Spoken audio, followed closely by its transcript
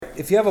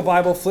If you have a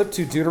Bible, flip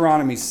to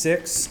Deuteronomy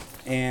 6,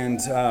 and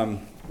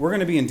we're going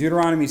to be in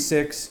Deuteronomy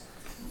 6.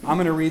 I'm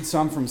going to read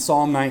some from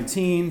Psalm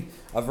 19,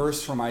 a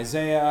verse from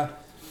Isaiah,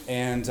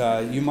 and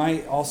you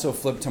might also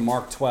flip to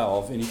Mark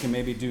 12, and you can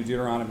maybe do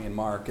Deuteronomy and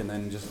Mark, and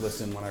then just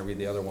listen when I read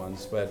the other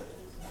ones. But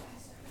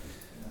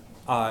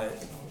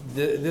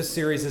this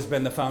series has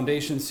been the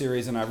Foundation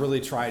series, and I've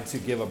really tried to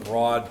give a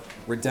broad,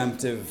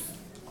 redemptive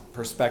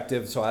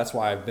perspective, so that's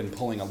why I've been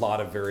pulling a lot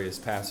of various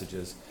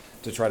passages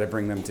to try to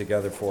bring them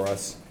together for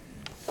us.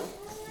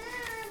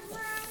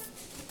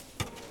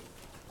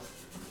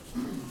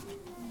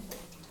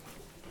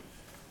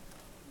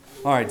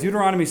 All right,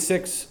 Deuteronomy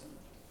 6,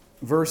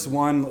 verse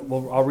 1.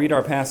 I'll read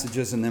our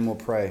passages and then we'll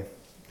pray.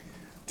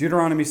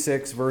 Deuteronomy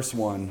 6, verse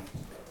 1.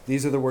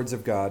 These are the words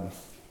of God.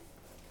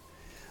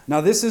 Now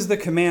this is the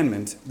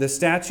commandment, the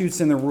statutes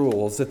and the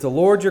rules that the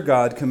Lord your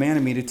God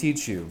commanded me to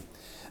teach you,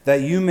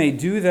 that you may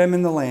do them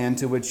in the land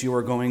to which you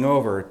are going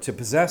over to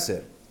possess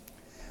it,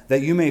 that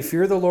you may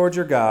fear the Lord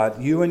your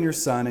God, you and your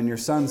son and your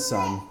son's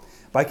son,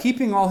 by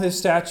keeping all his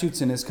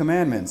statutes and his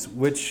commandments,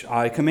 which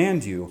I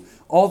command you,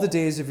 all the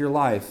days of your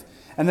life,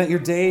 and that your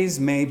days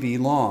may be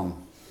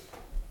long.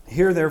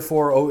 Hear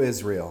therefore, O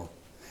Israel,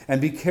 and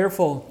be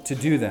careful to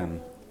do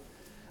them,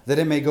 that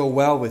it may go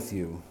well with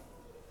you,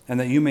 and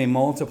that you may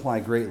multiply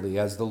greatly,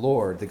 as the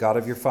Lord, the God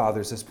of your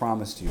fathers, has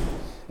promised you,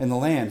 in the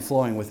land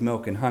flowing with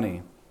milk and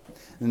honey.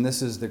 And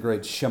this is the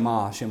great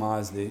Shema. Shema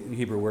is the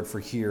Hebrew word for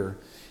hear.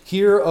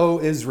 Hear, O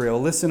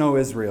Israel, listen, O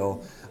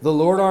Israel, the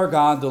Lord our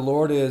God, the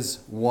Lord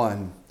is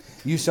one.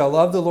 You shall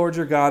love the Lord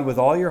your God with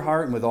all your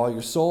heart and with all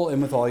your soul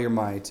and with all your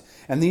might.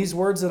 And these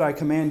words that I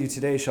command you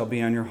today shall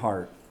be on your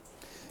heart.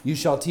 You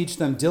shall teach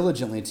them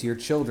diligently to your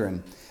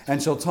children,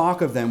 and shall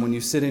talk of them when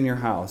you sit in your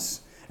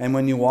house, and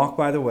when you walk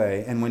by the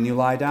way, and when you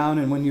lie down,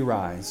 and when you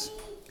rise.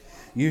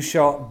 You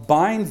shall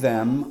bind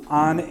them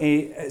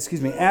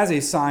as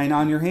a sign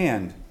on your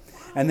hand,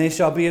 and they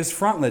shall be as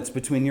frontlets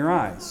between your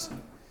eyes.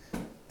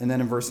 And then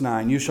in verse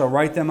 9, you shall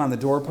write them on the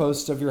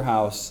doorposts of your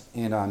house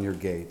and on your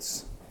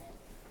gates.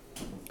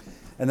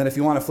 And then if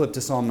you want to flip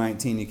to Psalm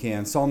 19, you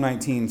can. Psalm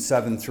 19,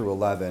 7 through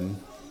 11.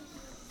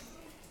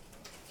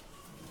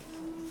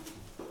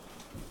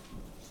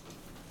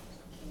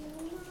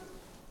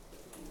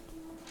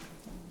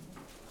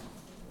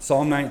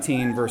 Psalm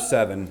 19, verse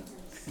 7.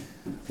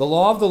 The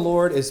law of the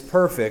Lord is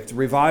perfect,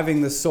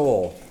 reviving the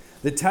soul.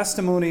 The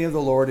testimony of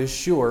the Lord is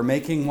sure,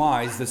 making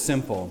wise the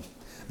simple.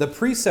 The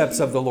precepts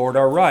of the Lord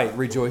are right,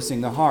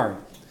 rejoicing the heart.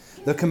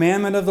 The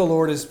commandment of the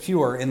Lord is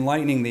pure,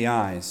 enlightening the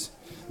eyes.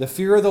 The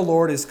fear of the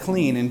Lord is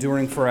clean,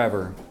 enduring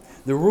forever.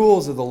 The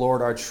rules of the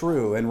Lord are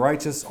true and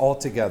righteous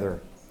altogether.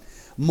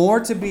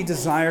 More to be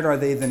desired are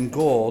they than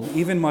gold,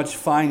 even much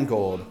fine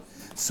gold.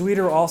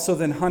 Sweeter also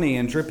than honey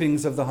and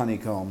drippings of the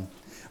honeycomb.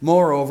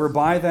 Moreover,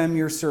 by them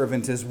your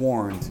servant is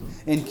warned.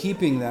 In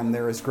keeping them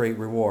there is great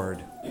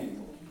reward.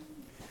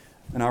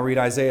 And I'll read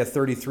Isaiah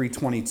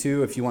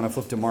 33:22 if you want to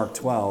flip to Mark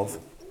 12.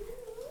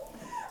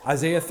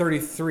 Isaiah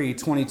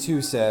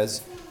 33:22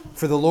 says,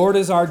 For the Lord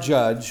is our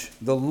judge,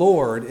 the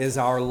Lord is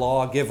our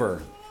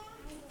lawgiver.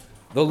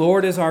 The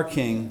Lord is our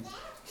king,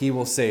 he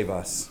will save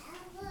us.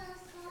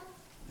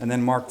 And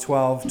then Mark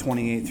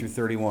 12:28 through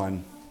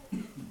 31.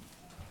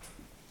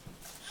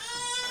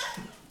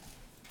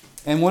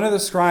 And one of the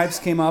scribes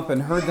came up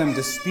and heard them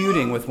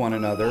disputing with one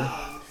another,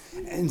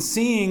 and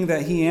seeing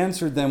that he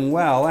answered them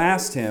well,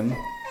 asked him,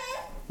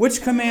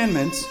 Which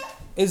commandment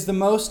is the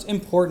most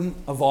important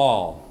of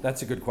all?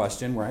 That's a good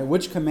question, right?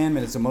 Which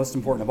commandment is the most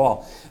important of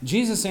all?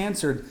 Jesus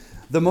answered,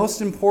 the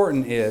most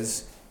important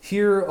is,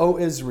 Hear, O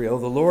Israel,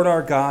 the Lord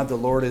our God, the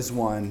Lord is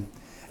one.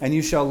 And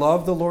you shall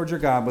love the Lord your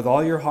God with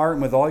all your heart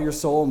and with all your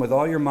soul and with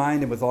all your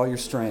mind and with all your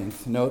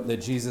strength. Note that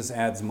Jesus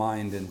adds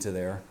mind into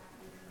there.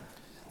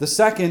 The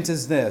second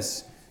is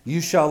this, you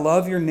shall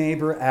love your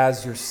neighbor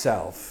as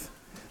yourself.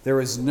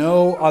 There is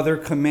no other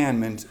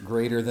commandment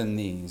greater than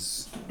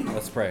these.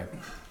 Let's pray.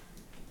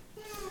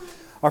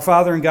 Our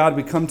Father and God,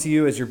 we come to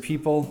you as your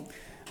people,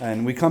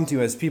 and we come to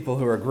you as people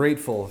who are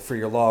grateful for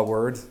your law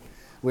word.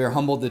 We are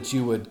humbled that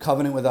you would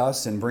covenant with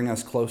us and bring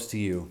us close to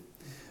you.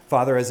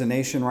 Father, as a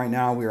nation right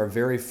now, we are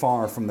very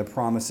far from the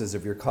promises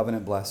of your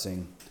covenant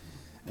blessing.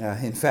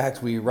 In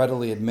fact, we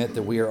readily admit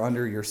that we are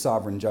under your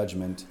sovereign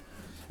judgment,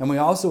 and we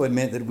also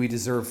admit that we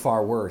deserve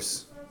far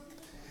worse.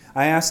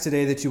 I ask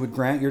today that you would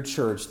grant your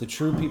church, the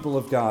true people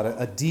of God,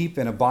 a deep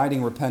and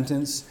abiding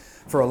repentance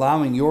for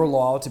allowing your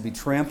law to be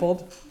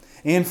trampled,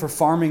 and for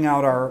farming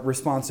out our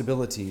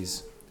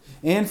responsibilities,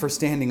 and for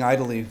standing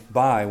idly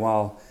by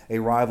while a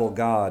rival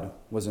God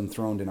was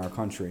enthroned in our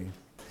country.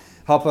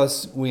 Help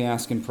us, we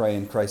ask and pray.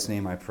 In Christ's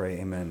name I pray,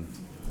 amen.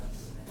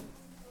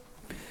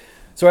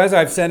 So as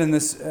I've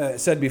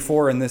said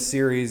before in this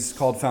series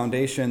called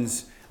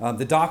Foundations,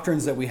 the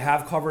doctrines that we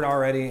have covered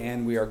already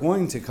and we are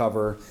going to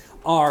cover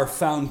are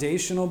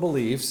foundational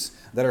beliefs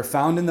that are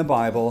found in the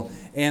Bible,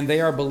 and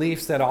they are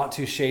beliefs that ought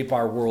to shape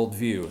our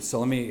worldview. So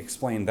let me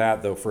explain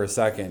that, though, for a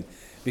second,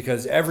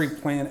 because every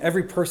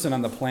person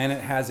on the planet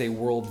has a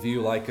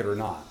worldview, like it or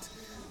not.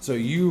 So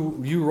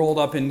you rolled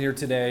up in here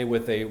today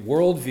with a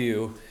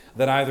worldview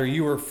that either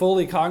you were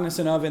fully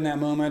cognizant of in that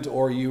moment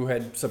or you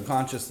had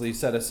subconsciously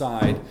set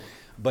aside,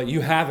 but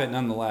you have it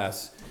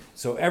nonetheless.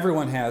 So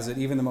everyone has it,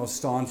 even the most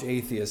staunch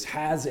atheist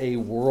has a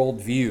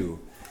worldview.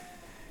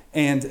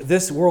 And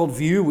this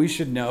worldview, we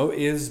should know,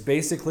 is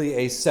basically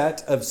a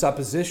set of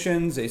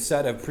suppositions, a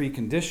set of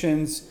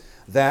preconditions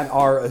that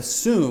are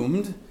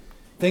assumed,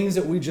 things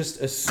that we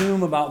just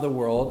assume about the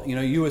world. You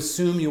know, you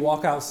assume you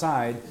walk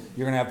outside,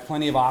 you're going to have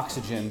plenty of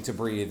oxygen to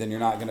breathe, and you're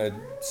not going to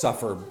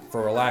suffer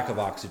for a lack of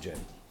oxygen.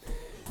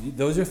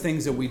 Those are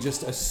things that we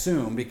just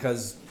assume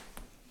because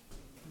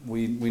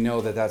we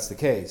know that that's the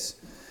case.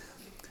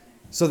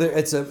 So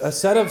it's a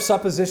set of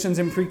suppositions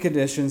and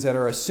preconditions that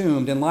are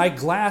assumed, and like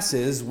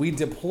glasses, we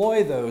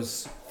deploy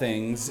those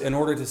things in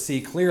order to see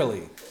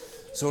clearly.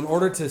 So in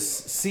order to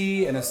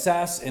see and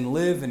assess and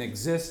live and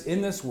exist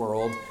in this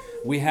world,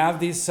 we have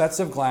these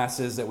sets of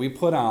glasses that we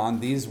put on,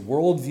 these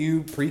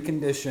worldview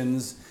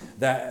preconditions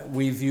that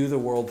we view the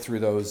world through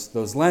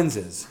those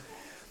lenses.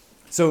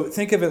 So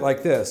think of it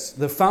like this.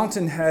 The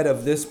fountainhead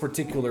of this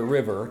particular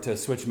river, to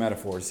switch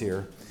metaphors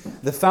here,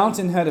 the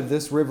fountainhead of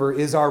this river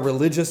is our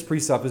religious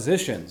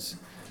presuppositions.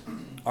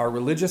 Our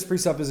religious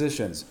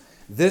presuppositions.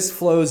 This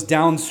flows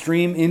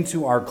downstream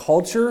into our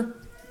culture,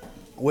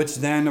 which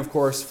then, of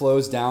course,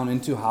 flows down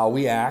into how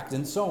we act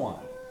and so on.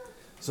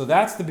 So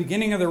that's the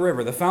beginning of the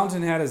river. The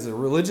fountainhead is the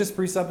religious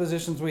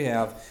presuppositions we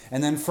have,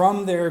 and then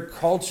from there,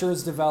 culture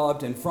is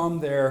developed, and from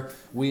there,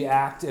 we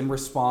act and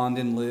respond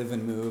and live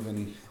and move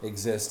and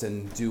exist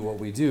and do what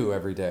we do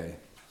every day.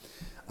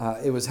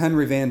 It was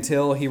Henry Van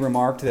Til. He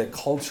remarked that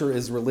culture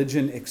is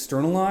religion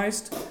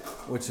externalized,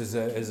 which is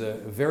a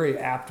very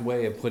apt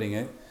way of putting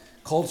it.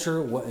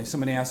 Culture, if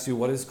somebody asks you,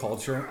 what is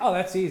culture? Oh,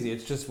 that's easy.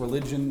 It's just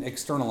religion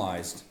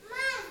externalized.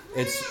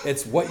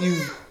 It's what you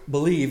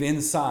believe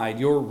inside,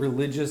 your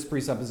religious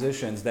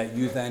presuppositions that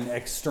you then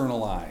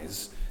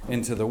externalize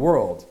into the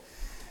world.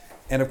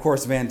 And of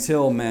course, Van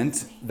Til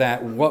meant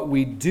that what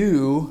we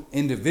do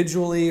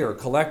individually or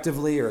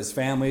collectively or as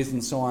families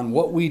and so on,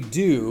 what we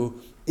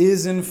do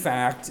is in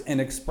fact an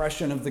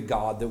expression of the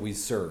God that we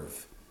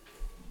serve.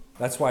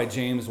 That's why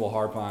James will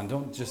harp on,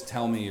 don't just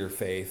tell me your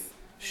faith,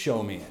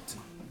 show me it.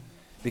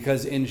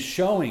 Because in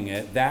showing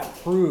it, that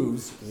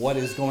proves what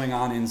is going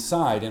on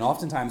inside. And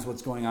oftentimes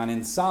what's going on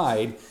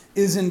inside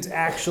isn't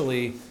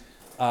actually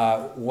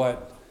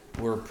what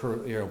we're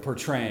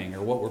portraying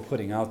or what we're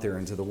putting out there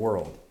into the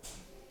world.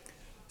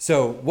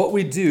 So what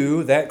we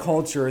do, that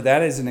culture,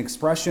 that is an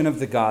expression of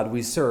the God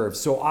we serve.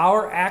 So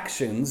our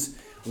actions,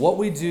 what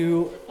we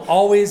do,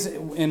 always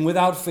and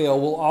without fail,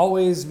 will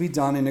always be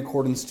done in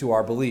accordance to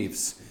our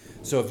beliefs.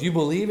 So if you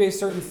believe a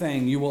certain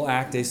thing, you will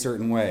act a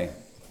certain way.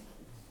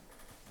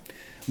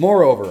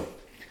 Moreover,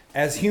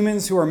 as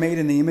humans who are made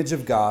in the image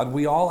of God,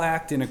 we all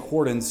act in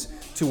accordance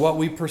to what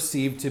we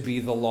perceive to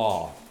be the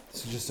law.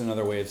 This is just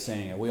another way of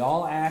saying it. We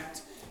all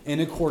act in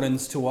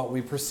accordance to what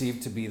we perceive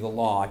to be the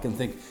law. I can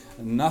think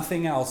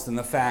nothing else than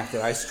the fact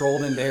that I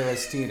strolled into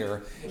Harris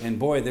Teeter, and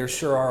boy, there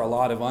sure are a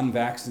lot of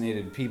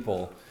unvaccinated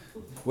people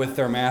with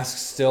their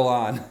masks still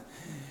on.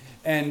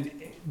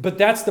 But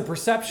that's the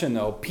perception,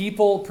 though.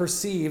 People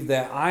perceive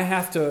that I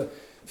have to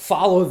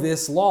follow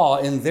this law,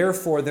 and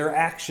therefore their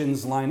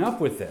actions line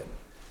up with it.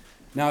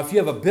 Now, if you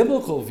have a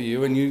biblical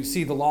view and you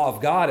see the law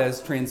of God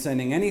as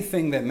transcending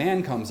anything that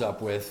man comes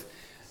up with,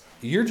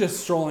 you're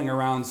just strolling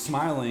around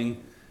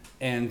smiling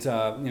and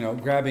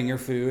grabbing your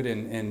food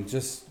and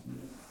just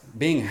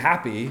being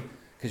happy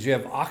because you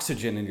have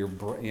oxygen in your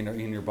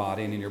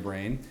body and in your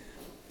brain,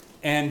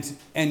 and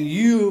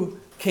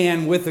you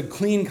can, with a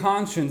clean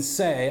conscience,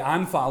 say,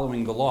 I'm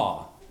following the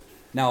law.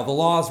 Now, the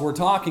laws we're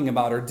talking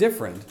about are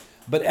different,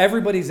 but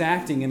everybody's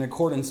acting in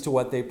accordance to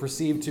what they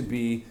perceive to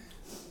be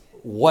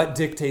what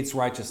dictates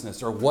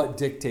righteousness or what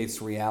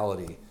dictates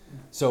reality.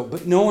 So,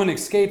 but no one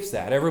escapes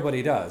that.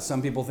 Everybody does.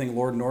 Some people think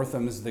Lord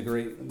Northam is the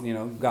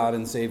great, God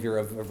and Savior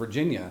of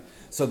Virginia,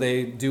 so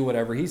they do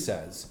whatever he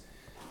says.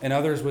 And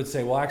others would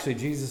say, well, actually,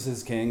 Jesus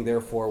is king,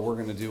 therefore we're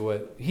going to do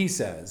what he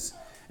says.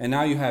 And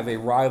now you have a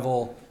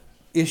rival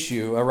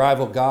issue, a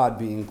rival God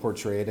being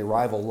portrayed, a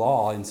rival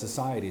law in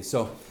society.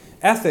 So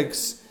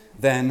ethics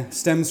then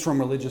stems from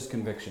religious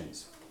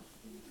convictions.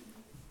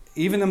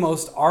 Even the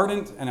most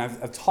ardent, and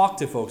I've talked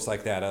to folks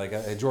like that,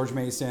 like George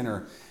Mason,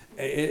 or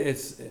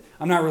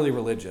I'm not really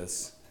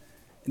religious.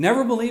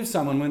 Never believe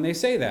someone when they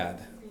say that.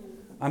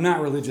 I'm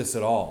not religious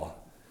at all.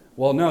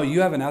 Well, no,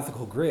 you have an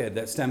ethical grid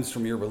that stems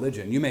from your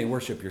religion. You may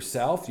worship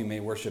yourself, you may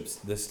worship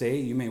the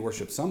state, you may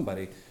worship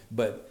somebody,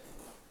 but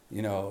I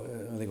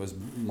think it was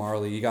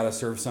Marley, you got to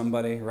serve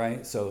somebody,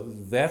 right? So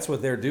that's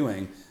what they're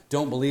doing.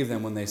 Don't believe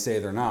them when they say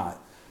they're not.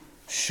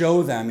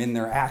 Show them in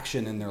their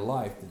action, in their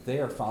life, that they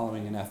are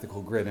following an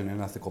ethical grid and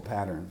an ethical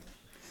pattern.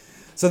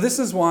 So this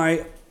is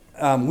why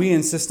we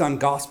insist on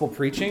gospel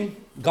preaching.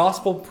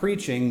 Gospel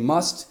preaching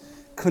must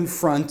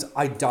confront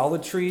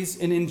idolatries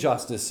and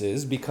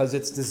injustices because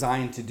it's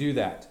designed to do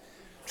that.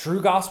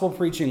 True gospel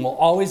preaching will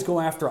always go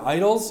after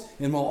idols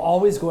and will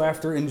always go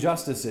after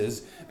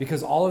injustices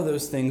because all of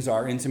those things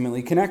are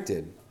intimately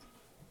connected.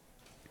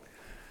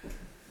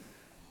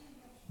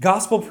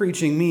 Gospel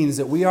preaching means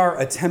that we are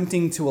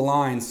attempting to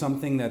align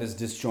something that is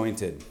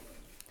disjointed.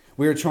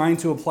 We are trying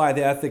to apply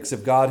the ethics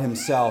of God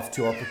himself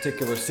to our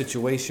particular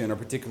situation or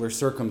particular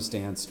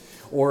circumstance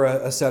or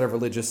a set of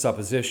religious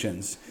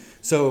suppositions.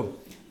 So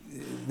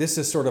this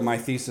is sort of my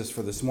thesis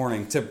for this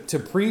morning. To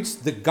preach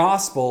the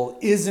gospel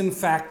is in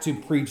fact to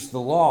preach the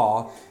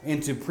law,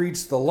 and to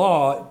preach the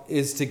law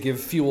is to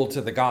give fuel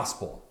to the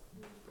gospel.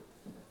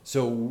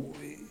 So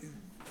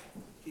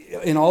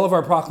in all of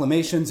our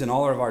proclamations and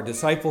all of our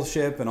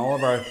discipleship and all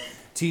of our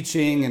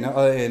teaching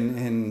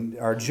and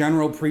our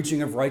general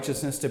preaching of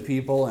righteousness to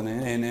people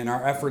and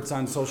our efforts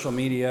on social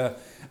media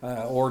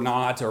or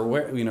not, or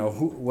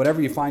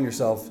whatever you find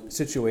yourself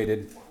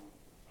situated,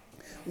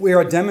 we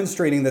are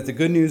demonstrating that the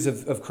good news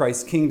of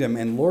Christ's kingdom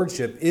and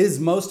lordship is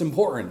most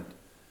important.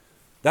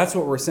 That's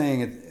what we're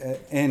saying.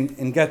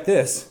 And get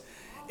this,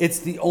 it's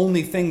the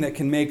only thing that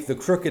can make the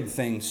crooked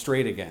thing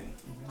straight again.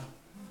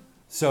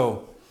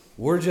 So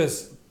we're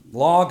just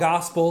law,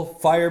 gospel,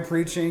 fire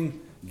preaching,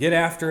 get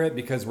after it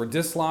because we're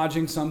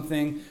dislodging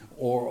something,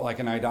 or like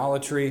an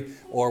idolatry,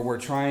 or we're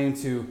trying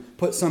to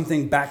put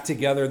something back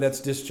together that's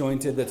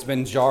disjointed, that's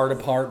been jarred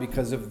apart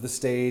because of the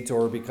state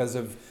or because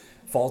of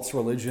false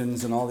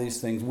religions and all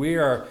these things. We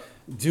are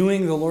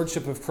doing the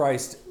lordship of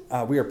Christ.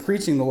 We are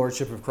preaching the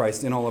lordship of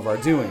Christ in all of our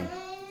doing.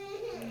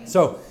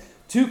 So,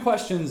 two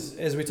questions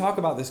as we talk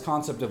about this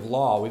concept of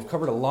law. We've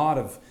covered a lot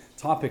of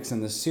topics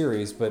in this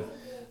series, but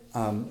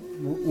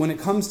when it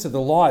comes to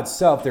the law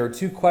itself, there are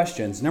two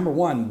questions. Number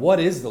one, what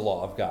is the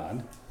law of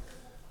God?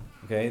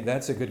 Okay,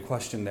 that's a good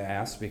question to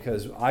ask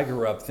because I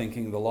grew up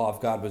thinking the law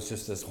of God was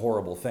just this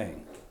horrible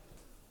thing.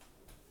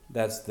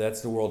 That's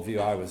the worldview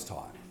I was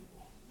taught.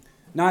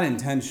 Not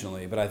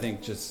intentionally, but I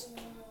think just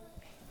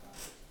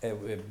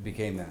it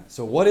became that.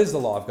 So what is the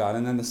law of God?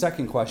 And then the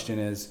second question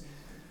is,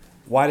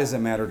 why does it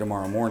matter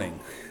tomorrow morning?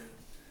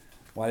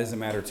 Why does it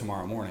matter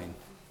tomorrow morning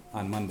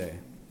on Monday?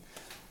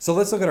 So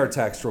let's look at our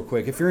text real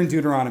quick. If you're in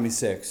Deuteronomy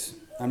 6,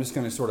 I'm just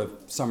going to sort of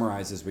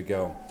summarize as we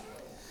go.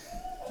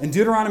 In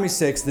Deuteronomy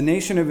 6, the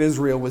nation of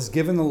Israel was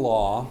given the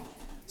law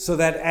so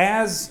that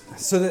as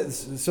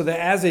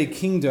a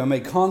kingdom,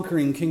 a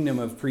conquering kingdom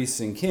of priests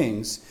and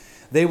kings,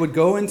 they would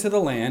go into the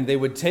land, they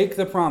would take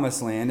the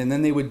promised land, and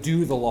then they would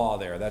do the law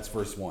there. That's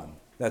verse 1.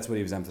 That's what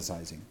he was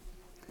emphasizing.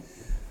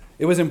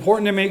 It was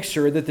important to make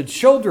sure that the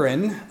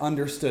children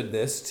understood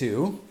this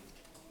too,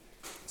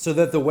 so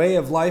that the way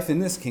of life in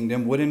this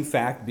kingdom would in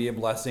fact be a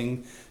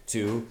blessing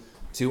to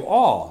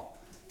all.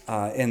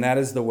 And that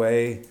is the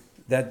way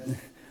that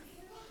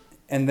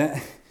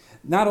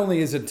not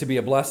only is it to be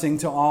a blessing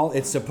to all,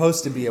 it's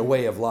supposed to be a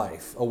way of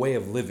life, a way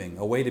of living,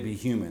 a way to be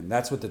human.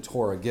 That's what the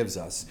Torah gives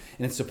us.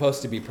 And it's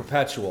supposed to be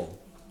perpetual.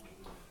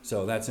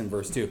 So that's in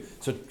verse 2.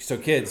 So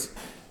kids,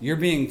 you're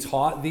being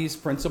taught these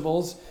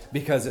principles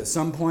because at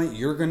some point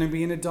you're going to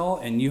be an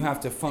adult and you have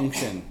to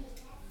function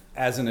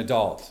as an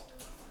adult.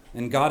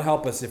 And God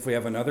help us if we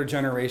have another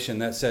generation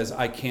that says,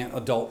 I can't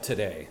adult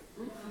today.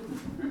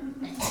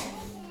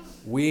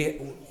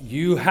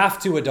 You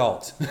have to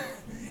adult.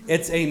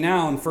 It's a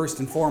noun first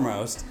and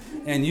foremost,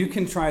 and you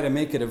can try to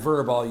make it a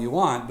verb all you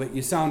want, but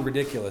you sound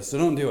ridiculous, so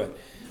don't do it.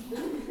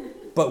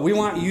 But we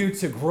want you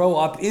to grow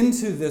up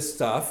into this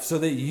stuff so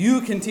that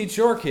you can teach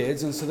your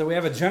kids, and so that we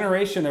have a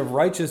generation of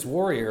righteous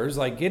warriors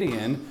like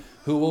Gideon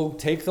who will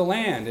take the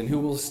land and who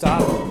will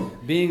stop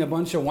being a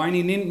bunch of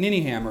whiny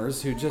ninny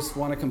hammers who just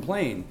want to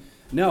complain.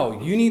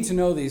 No, you need to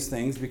know these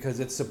things because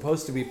it's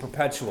supposed to be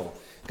perpetual.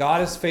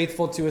 God is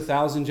faithful to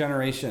 1,000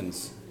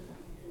 generations.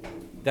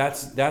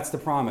 That's the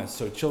promise.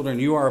 So children,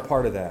 you are a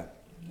part of that.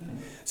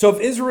 So if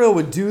Israel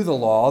would do the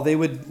law, they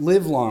would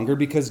live longer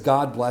because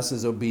God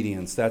blesses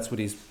obedience. That's what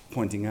he's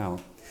pointing out.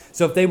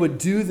 So if they would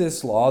do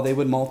this law, they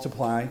would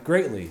multiply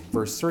greatly.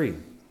 Verse 3.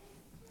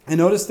 And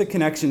notice the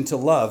connection to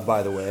love,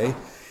 by the way,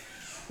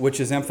 which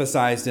is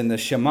emphasized in the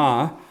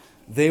Shema.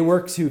 They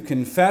were to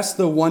confess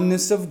the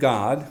oneness of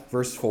God.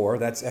 Verse 4,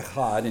 that's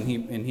echad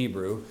in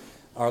Hebrew.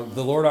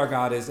 The Lord our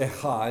God is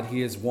echad,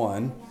 he is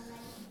one.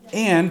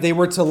 And they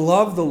were to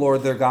love the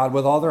Lord their God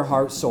with all their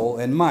heart, soul,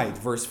 and might.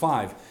 Verse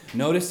 5.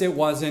 Notice it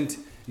wasn't,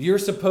 you're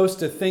supposed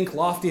to think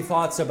lofty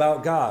thoughts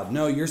about God.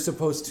 No, you're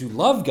supposed to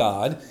love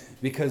God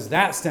because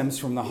that stems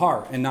from the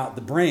heart and not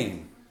the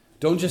brain.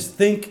 Don't just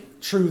think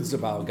truths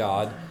about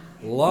God.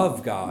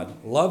 Love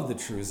God. Love the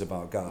truths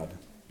about God.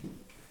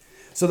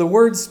 So the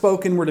words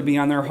spoken were to be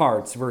on their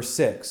hearts. Verse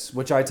 6,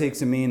 which I take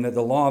to mean that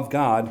the law of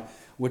God,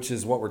 which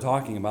is what we're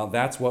talking about,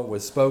 that's what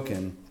was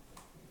spoken,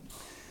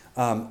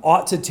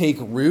 ought to take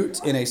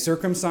root in a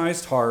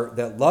circumcised heart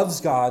that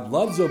loves God,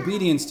 loves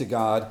obedience to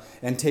God,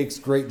 and takes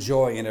great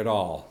joy in it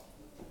all.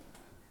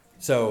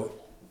 So,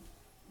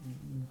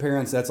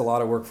 parents, that's a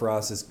lot of work for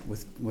us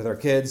with our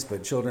kids,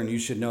 but children, you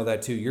should know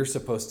that too. You're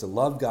supposed to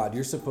love God.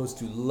 You're supposed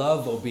to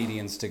love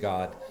obedience to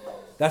God.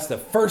 That's the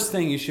first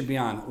thing you should be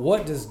on.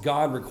 What does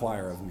God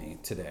require of me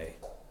today?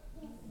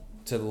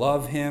 To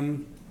love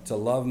him, to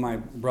love my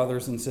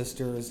brothers and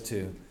sisters,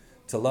 to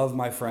love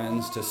my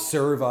friends, to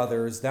serve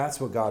others. That's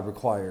what God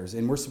requires.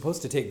 And we're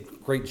supposed to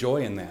take great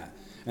joy in that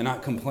and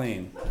not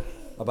complain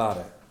about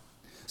it.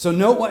 So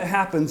note what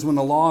happens when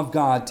the law of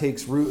God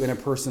takes root in a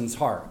person's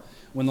heart.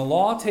 When the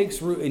law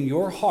takes root in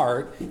your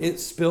heart, it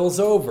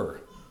spills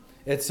over.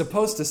 It's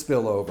supposed to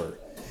spill over.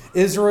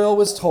 Israel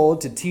was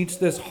told to teach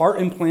this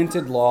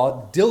heart-implanted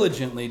law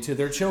diligently to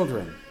their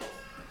children.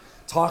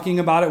 Talking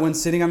about it when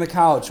sitting on the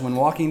couch, when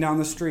walking down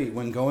the street,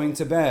 when going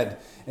to bed,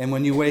 and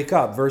when you wake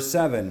up. Verse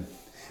 7.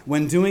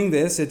 When doing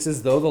this, it's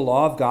as though the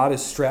law of God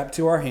is strapped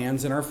to our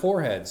hands and our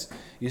foreheads.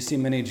 You see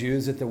many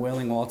Jews at the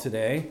Wailing Wall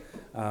today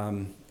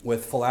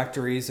with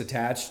phylacteries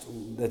attached.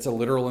 That's a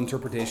literal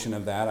interpretation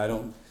of that. I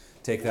don't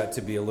take that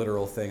to be a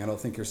literal thing. I don't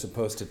think you're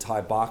supposed to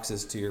tie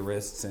boxes to your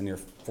wrists and your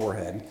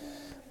forehead.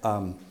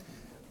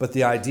 But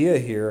the idea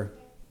here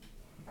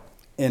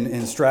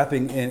in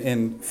strapping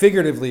and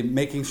figuratively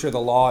making sure the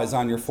law is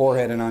on your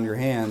forehead and on your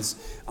hands,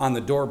 on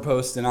the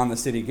doorpost and on the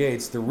city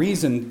gates, the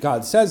reason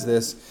God says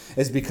this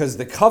is because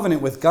the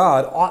covenant with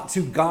God ought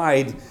to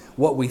guide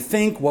what we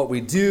think, what we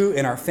do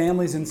in our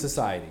families and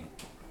society.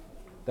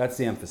 That's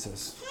the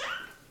emphasis.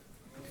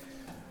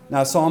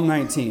 Now, Psalm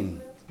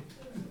 19.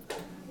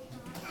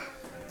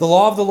 The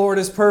law of the Lord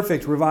is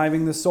perfect,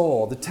 reviving the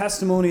soul. The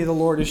testimony of the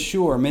Lord is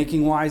sure,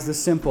 making wise the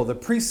simple. The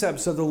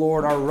precepts of the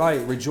Lord are right,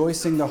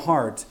 rejoicing the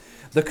heart.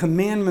 The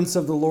commandments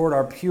of the Lord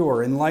are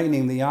pure,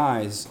 enlightening the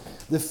eyes.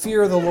 The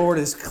fear of the Lord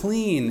is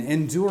clean,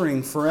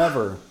 enduring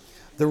forever.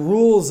 The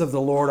rules of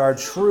the Lord are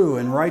true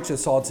and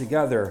righteous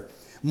altogether.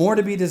 More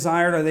to be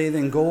desired are they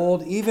than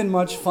gold, even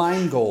much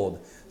fine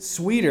gold.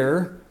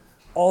 Sweeter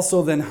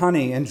also than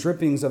honey and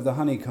drippings of the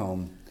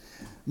honeycomb.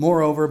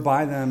 Moreover,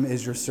 by them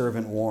is your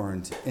servant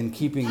warned. In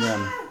keeping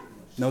them,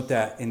 note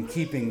that, in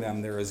keeping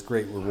them there is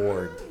great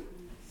reward.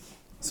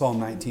 Psalm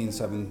 19,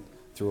 7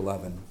 through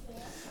 11.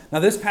 Now,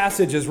 this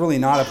passage is really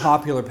not a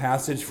popular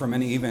passage for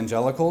many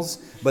evangelicals,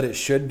 but it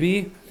should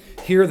be.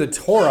 Here, the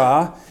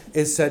Torah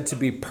is said to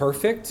be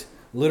perfect,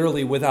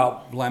 literally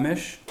without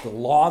blemish. The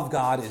law of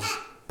God is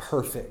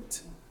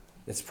perfect.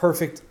 It's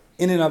perfect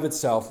in and of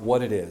itself,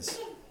 what it is.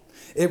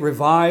 It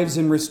revives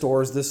and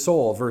restores the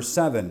soul. Verse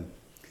 7.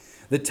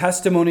 The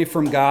testimony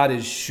from God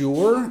is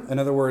sure. In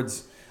other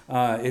words,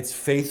 it's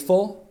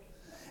faithful.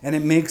 And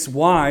it makes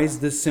wise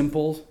the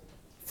simple,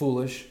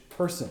 foolish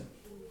person.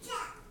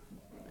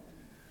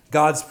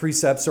 God's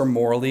precepts are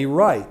morally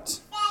right,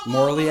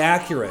 morally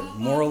accurate,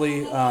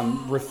 morally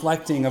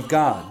reflecting of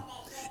God.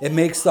 It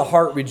makes the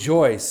heart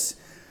rejoice.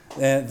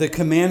 The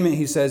commandment,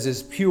 he says,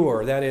 is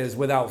pure, that is,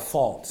 without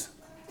fault.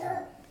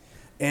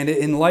 And it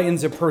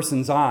enlightens a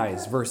person's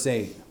eyes, verse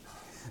 8.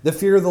 The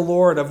fear of the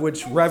Lord, of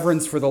which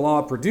reverence for the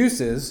law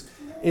produces,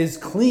 is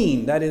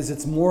clean, that is,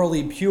 it's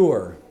morally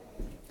pure,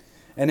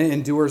 and it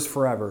endures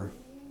forever.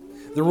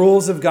 The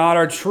rules of God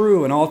are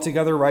true and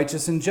altogether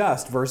righteous and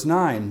just. Verse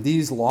 9,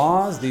 these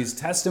laws, these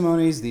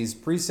testimonies, these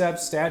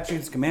precepts,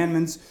 statutes,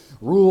 commandments,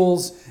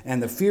 rules,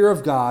 and the fear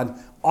of God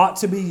ought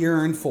to be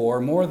yearned for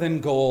more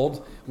than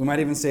gold. We might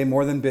even say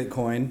more than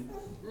Bitcoin.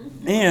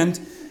 And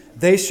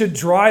they should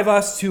drive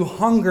us to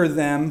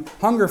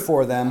hunger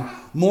for them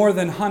more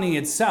than honey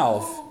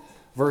itself.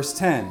 Verse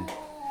 10.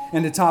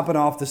 And to top it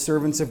off, the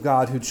servants of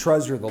God who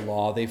treasure the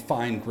law, they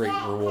find great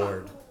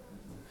reward.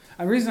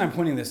 And the reason I'm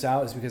pointing this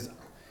out is because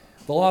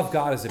the law of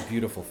God is a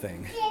beautiful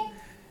thing.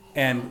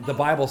 And the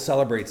Bible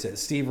celebrates it.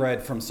 Steve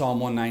read from Psalm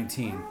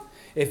 119.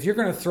 If you're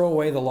going to throw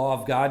away the law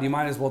of God, you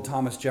might as well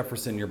Thomas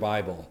Jefferson your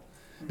Bible.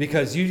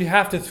 Because you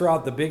have to throw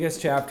out the biggest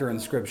chapter in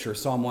Scripture,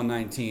 Psalm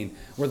 119,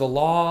 where the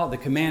law, the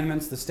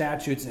commandments, the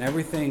statutes, and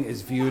everything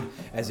is viewed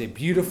as a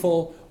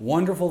beautiful,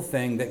 wonderful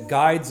thing that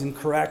guides and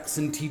corrects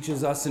and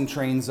teaches us and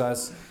trains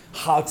us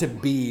how to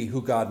be who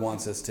God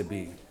wants us to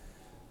be.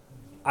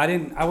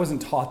 I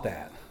wasn't taught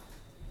that.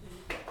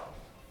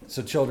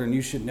 So children,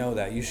 you should know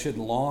that. You should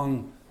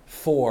long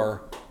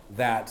for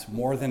that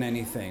more than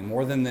anything,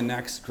 more than the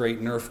next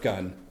great Nerf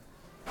gun,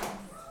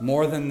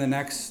 more than the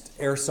next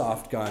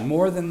airsoft gun,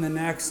 more than the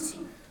next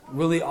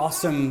really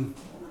awesome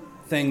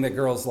thing that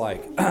girls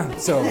like.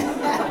 So,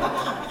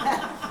 I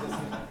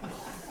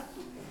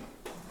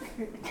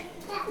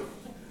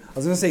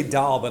was going to say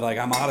doll, but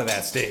I'm out of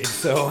that stage.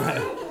 So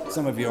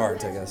some of you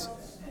aren't, I guess.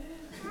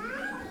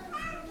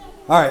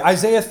 All right,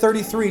 Isaiah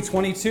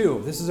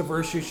 33:22. This is a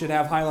verse you should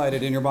have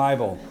highlighted in your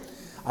Bible.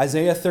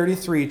 Isaiah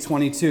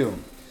 33:22.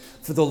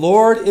 For the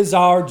Lord is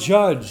our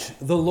judge.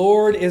 The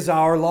Lord is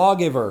our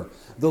lawgiver.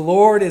 The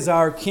Lord is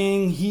our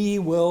king. He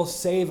will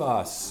save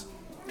us.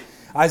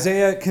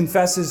 Isaiah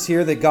confesses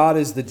here that God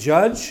is the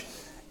judge.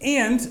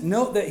 And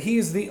note that he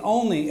is the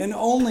only, and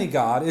only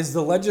God is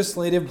the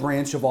legislative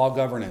branch of all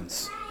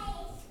governance.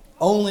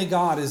 Only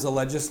God is the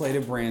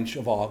legislative branch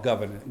of all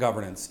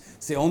governance.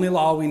 It's the only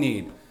law we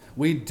need.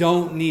 We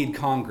don't need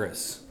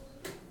Congress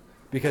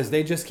because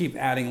they just keep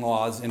adding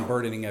laws and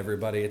burdening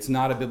everybody. It's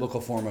not a biblical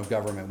form of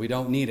government. We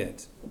don't need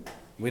it.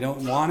 We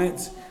don't want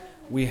it.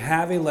 We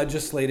have a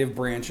legislative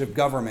branch of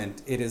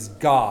government. It is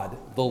God.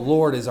 The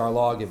Lord is our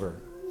lawgiver.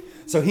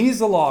 So he's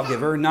the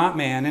lawgiver, not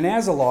man. And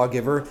as a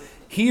lawgiver,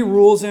 he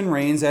rules and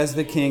reigns as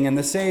the king and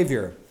the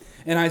savior.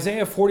 And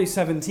Isaiah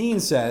 40:17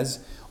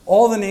 says,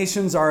 all the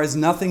nations are as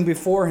nothing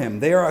before him.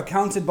 They are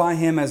accounted by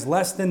him as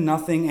less than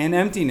nothing and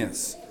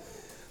emptiness.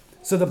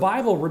 So the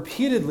Bible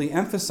repeatedly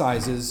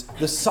emphasizes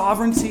the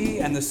sovereignty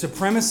and the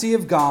supremacy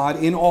of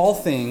God in all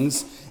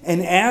things.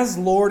 And as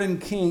Lord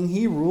and King,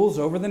 he rules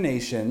over the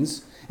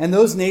nations. And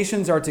those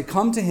nations are to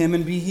come to him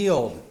and be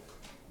healed.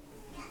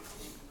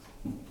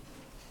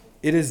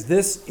 It is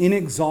this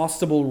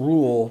inexhaustible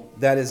rule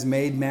that is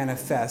made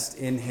manifest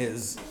in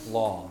his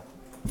law.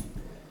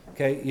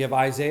 Okay, you have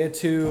Isaiah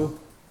 2.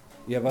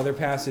 You have other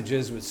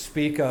passages which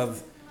speak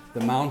of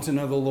the mountain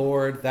of the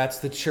Lord. That's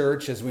the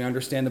church, as we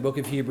understand the book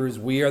of Hebrews.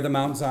 We are the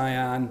Mount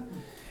Zion.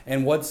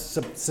 And what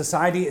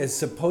society is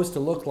supposed to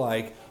look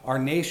like are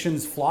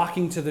nations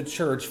flocking to the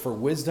church for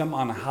wisdom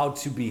on how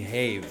to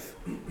behave,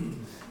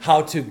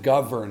 how to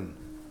govern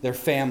their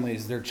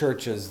families, their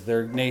churches,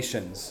 their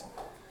nations.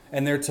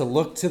 And they're to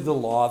look to the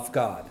law of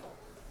God.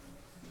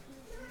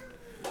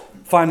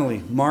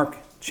 Finally, Mark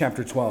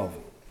chapter 12.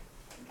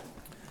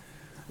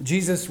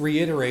 Jesus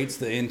reiterates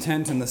the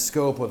intent and the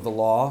scope of the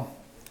law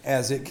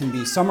as it can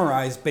be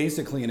summarized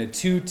basically in a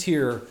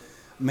two-tier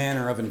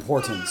manner of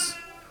importance.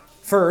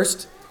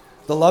 First,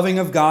 the loving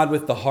of God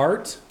with the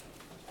heart.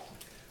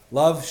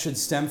 Love should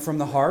stem from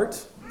the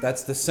heart.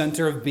 That's the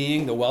center of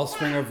being, the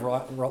wellspring of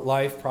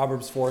life,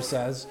 Proverbs 4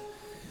 says.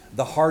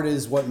 The heart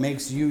is what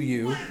makes you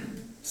you.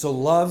 So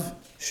love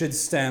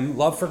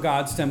for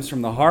God stems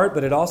from the heart,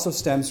 but it also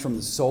stems from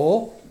the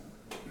soul,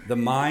 the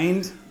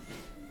mind,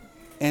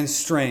 and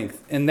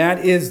strength. And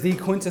that is the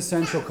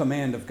quintessential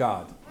command of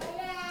God.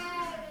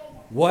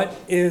 What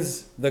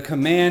is the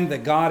command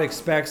that God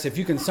expects? If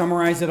you can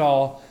summarize it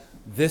all,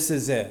 this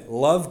is it.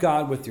 Love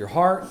God with your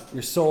heart,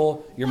 your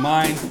soul, your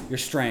mind, your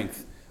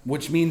strength,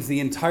 which means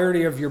the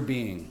entirety of your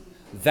being.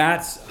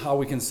 That's how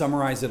we can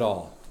summarize it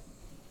all.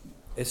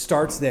 It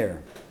starts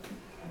there.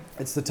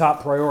 It's the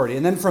top priority.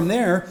 And then from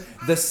there,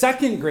 the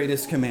second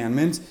greatest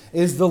commandment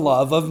is the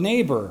love of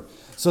neighbor.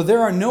 So there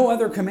are no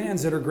other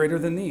commands that are greater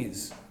than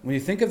these. When you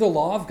think of the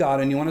law of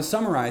God and you want to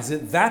summarize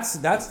it, that's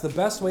the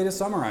best way to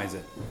summarize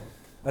it.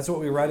 That's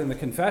what we read in the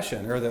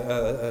confession, or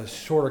the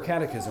shorter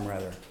catechism,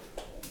 rather.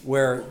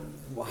 Where,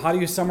 how do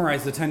you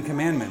summarize the 10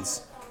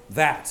 commandments?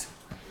 That.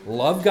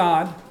 Love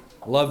God,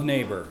 love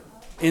neighbor.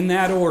 In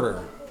that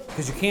order.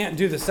 Because you can't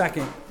do the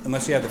second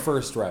unless you have the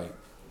first right.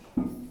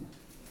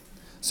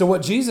 So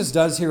what Jesus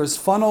does here is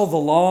funnel the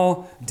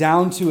law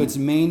down to its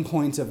main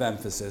point of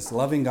emphasis,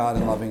 loving God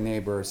and loving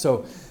neighbor.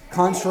 So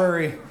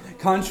contrary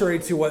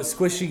to what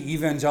squishy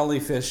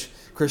evangelifish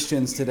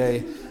Christians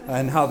today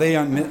and how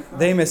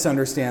they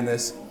misunderstand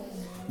this,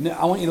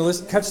 I want you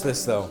to catch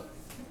this though.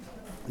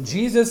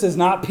 Jesus is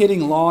not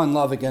pitting law and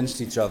love against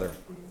each other.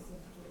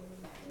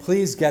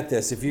 Please get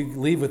this. If you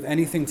leave with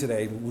anything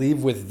today,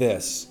 leave with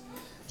this.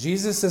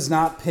 Jesus is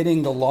not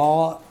pitting the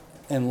law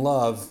and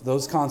love,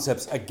 those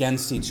concepts,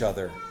 against each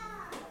other.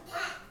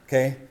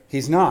 Okay?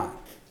 He's not.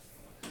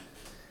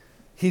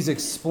 He's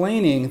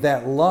explaining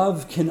that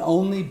love can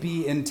only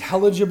be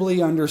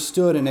intelligibly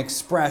understood and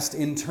expressed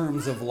in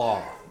terms of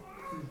law.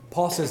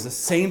 Paul says the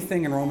same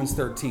thing in Romans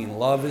 13.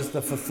 Love is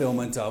the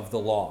fulfillment of the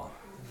law.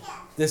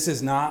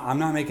 I'm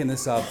not making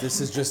this up.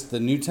 This is just the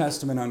New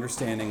Testament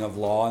understanding of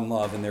law and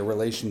love and their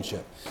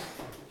relationship.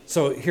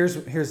 So here's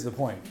the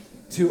point.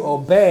 To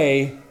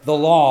obey the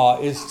law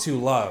is to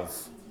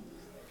love.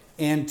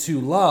 And to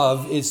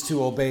love is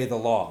to obey the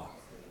law.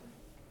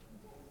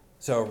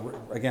 So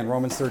again,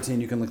 Romans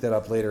 13, you can look that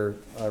up later,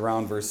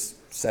 around verse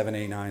 7,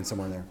 8, 9,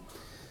 somewhere there.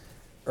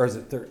 Or is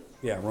it,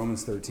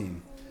 Romans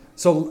 13.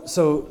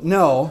 So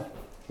no,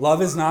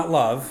 love is not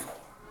love.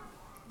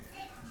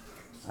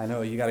 I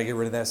know you got to get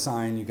rid of that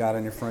sign you got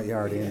in your front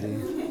yard,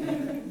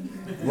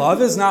 Andy. Love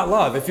is not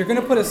love. If you're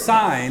going to put a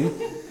sign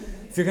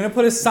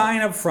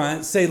up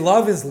front, say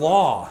love is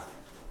law.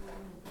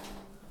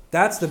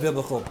 That's the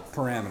biblical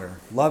parameter.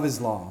 Love is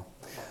law.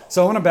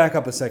 So I want to back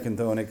up a second,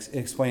 though, and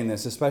explain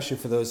this, especially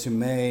for those who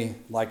may,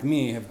 like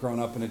me, have grown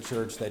up in a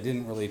church that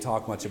didn't really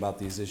talk much about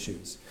these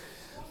issues.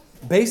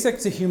 Basic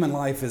to human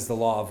life is the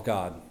law of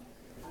God.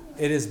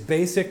 It is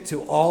basic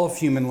to all of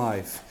human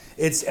life.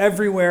 It's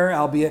everywhere,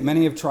 albeit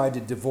many have tried to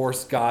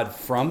divorce God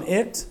from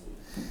it.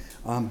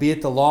 Be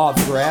it the law of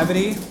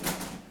gravity.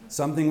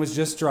 Something was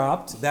just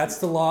dropped. That's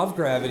the law of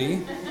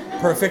gravity.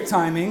 Perfect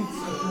timing.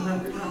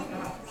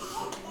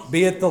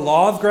 Be it the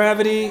law of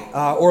gravity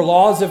or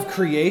laws of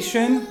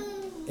creation,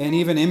 and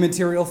even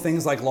immaterial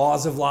things like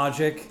laws of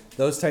logic,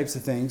 those types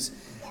of things.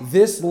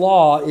 This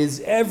law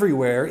is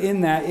everywhere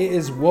in that it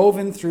is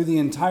woven through the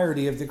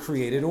entirety of the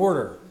created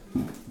order.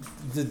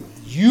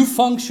 You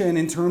function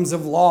in terms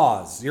of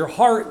laws. Your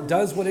heart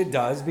does what it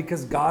does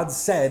because God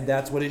said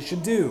that's what it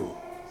should do.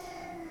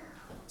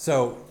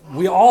 So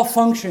we all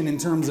function in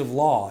terms of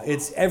law.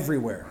 It's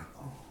everywhere.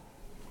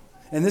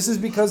 And this is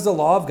because the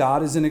law of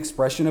God is an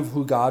expression of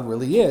who God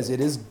really is. It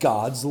is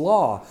God's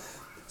law.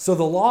 So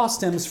the law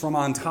stems from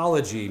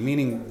ontology,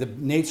 meaning the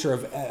nature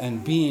of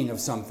and being of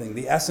something,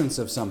 the essence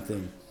of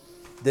something,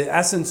 the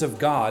essence of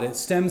God. It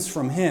stems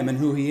from Him and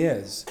who He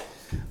is.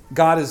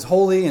 God is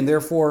holy, and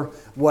therefore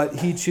what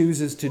He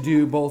chooses to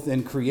do both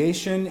in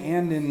creation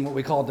and in what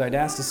we call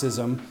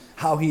didasticism,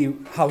 how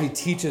he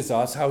teaches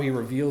us, how He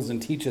reveals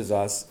and teaches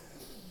us,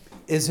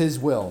 is his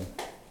will.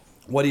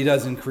 What he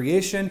does in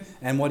creation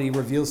and what he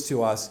reveals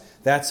to us,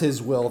 that's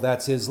his will,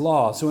 that's his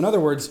law. So in other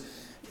words,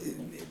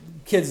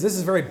 kids, this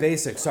is very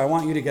basic, so I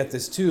want you to get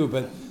this too,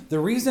 but the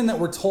reason that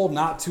we're told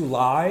not to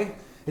lie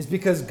is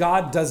because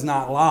God does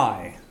not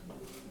lie.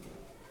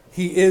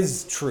 He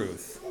is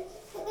truth.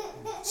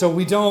 So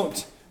we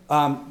ought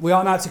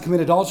not to commit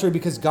adultery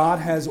because God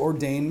has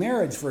ordained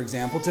marriage, for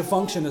example, to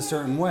function a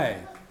certain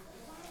way.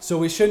 So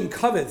we shouldn't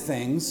covet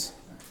things,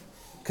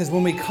 because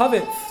when we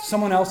covet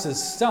someone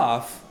else's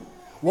stuff,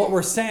 what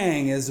we're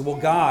saying is, well,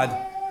 God,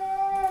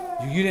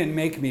 you didn't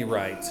make me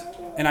right,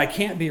 and I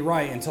can't be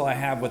right until I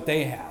have what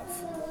they have.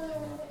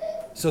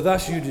 So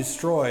thus you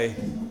destroy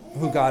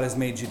who God has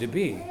made you to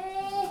be.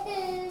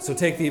 So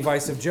take the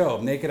advice of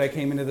Job. Naked I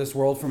came into this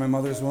world from my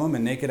mother's womb,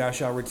 and naked I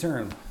shall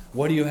return.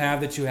 What do you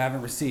have that you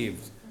haven't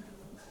received?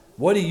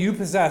 What do you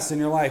possess in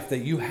your life that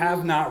you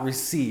have not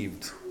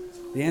received?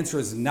 The answer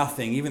is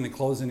nothing. Even the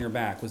clothes on your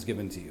back was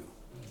given to you.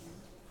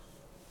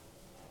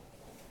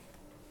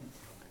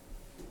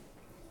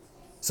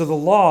 So the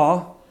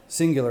law,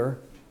 singular,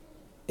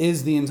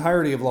 is the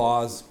entirety of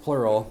laws,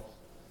 plural,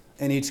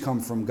 and each come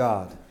from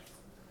God.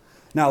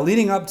 Now,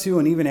 leading up to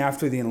and even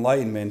after the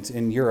Enlightenment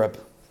in Europe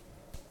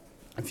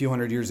a few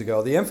hundred years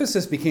ago, the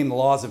emphasis became the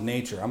laws of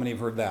nature. How many have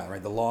heard that,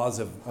 right? The laws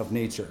of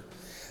nature.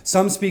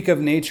 Some speak of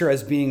nature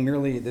as being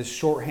merely this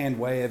shorthand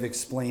way of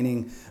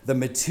explaining the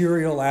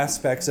material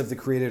aspects of the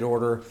created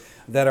order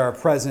that are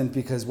present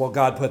because, well,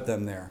 God put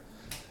them there.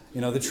 You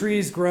know, the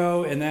trees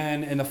grow, and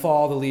then in the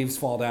fall, the leaves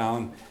fall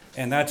down,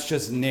 and that's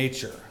just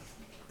nature.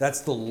 That's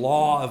the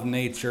law of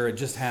nature. It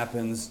just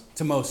happens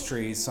to most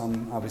trees.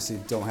 Some obviously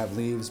don't have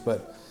leaves,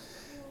 but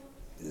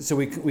so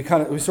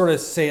we sort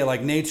of say it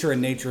like nature,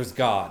 and nature is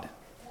God.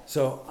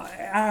 So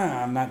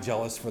I'm not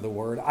jealous for the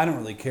word. I don't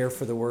really care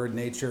for the word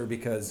nature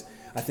because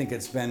I think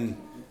it's been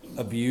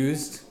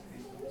abused.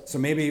 So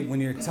maybe when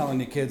you're telling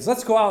the kids,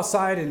 let's go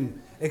outside and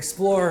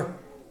explore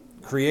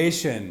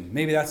creation,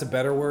 maybe that's a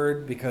better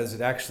word because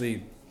it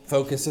actually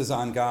focuses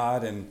on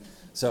God. And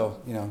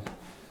so,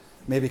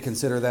 maybe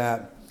consider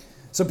that.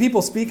 So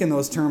people speak in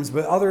those terms,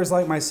 but others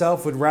like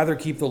myself would rather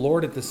keep the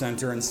Lord at the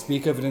center and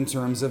speak of it in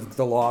terms of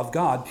the law of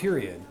God,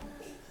 period.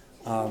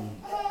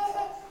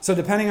 So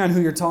depending on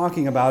who you're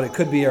talking about, it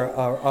could be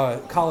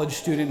a college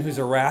student who's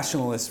a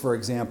rationalist, for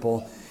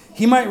example.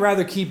 He might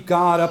rather keep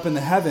God up in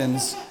the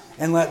heavens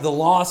and let the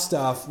law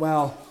stuff,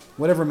 well,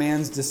 whatever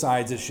man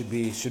decides it should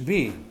be, should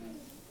be.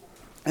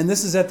 And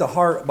this is at the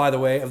heart, by the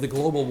way, of the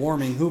global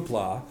warming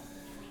hoopla.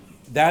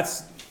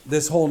 That's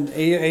this whole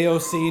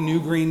AOC,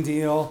 New Green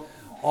Deal.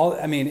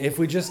 If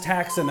we just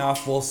tax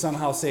enough, we'll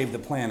somehow save the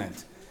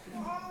planet.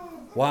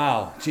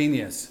 Wow,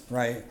 genius,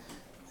 right?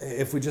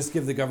 If we just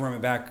give the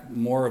government back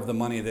more of the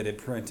money that it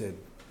printed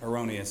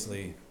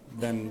erroneously,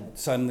 then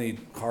suddenly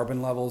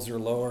carbon levels are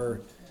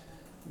lower.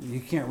 You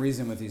can't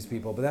reason with these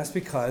people, but that's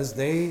because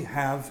they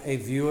have a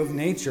view of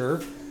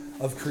nature,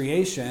 of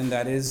creation,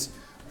 that is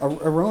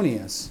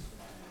erroneous.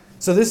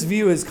 So this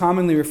view is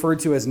commonly referred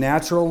to as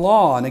natural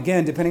law. And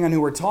again, depending on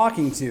who we're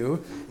talking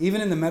to, even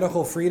in the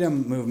medical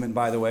freedom movement,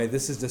 by the way,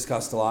 this is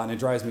discussed a lot and it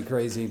drives me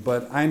crazy,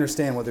 but I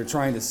understand what they're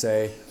trying to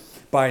say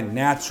by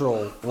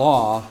natural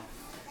law.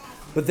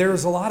 But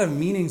there's a lot of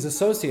meanings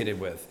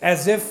associated with,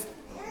 as if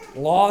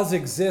laws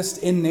exist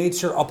in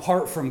nature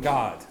apart from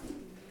God.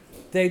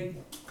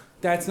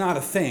 That's not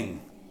a thing,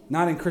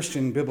 not in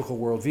Christian biblical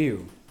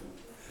worldview.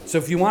 So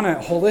if you want a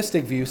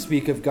holistic view,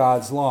 speak of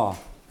God's law.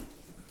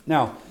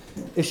 Now,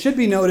 it should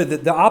be noted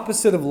that the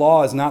opposite of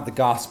law is not the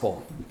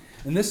gospel.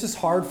 And this is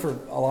hard for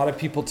a lot of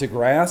people to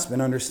grasp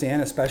and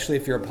understand, especially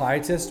if you're a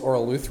Pietist or a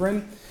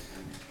Lutheran.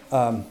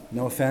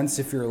 No offense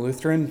if you're a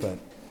Lutheran, but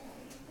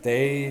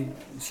they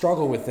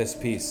struggle with this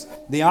piece.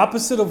 The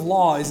opposite of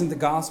law isn't the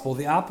gospel.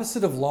 The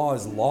opposite of law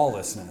is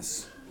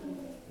lawlessness.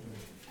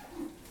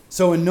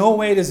 So in no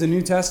way does the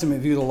New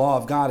Testament view the law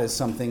of God as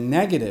something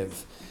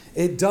negative.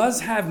 It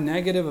does have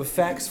negative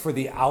effects for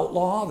the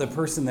outlaw, the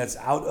person that's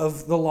out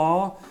of the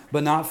law,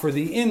 but not for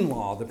the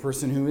in-law, the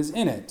person who is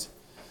in it.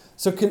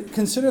 So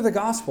consider the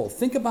gospel.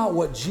 Think about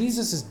what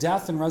Jesus'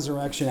 death and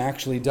resurrection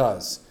actually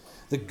does.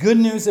 The good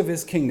news of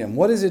his kingdom.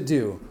 What does it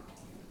do?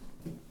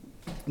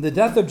 The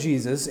death of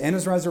Jesus and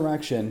his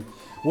resurrection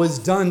was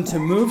done to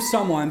move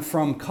someone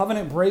from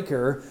covenant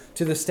breaker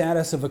to the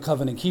status of a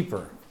covenant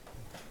keeper.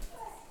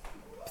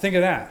 Think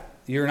of that.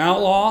 You're an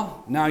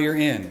outlaw, now you're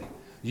in.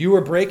 You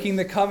were breaking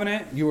the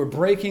covenant, you were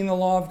breaking the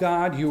law of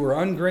God, you were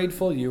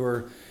ungrateful, you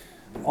were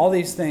all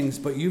these things,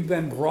 but you've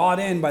been brought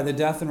in by the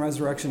death and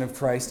resurrection of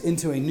Christ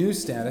into a new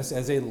status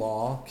as a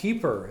law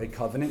keeper, a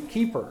covenant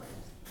keeper.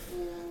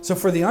 So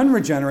for the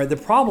unregenerate, the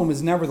problem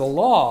is never the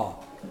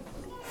law,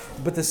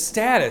 but the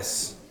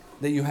status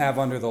that you have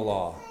under the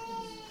law.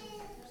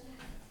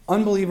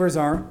 Unbelievers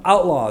are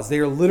outlaws. They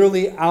are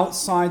literally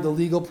outside the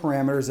legal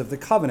parameters of the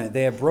covenant.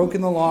 They have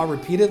broken the law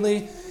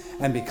repeatedly,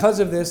 and because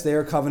of this, they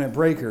are covenant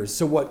breakers.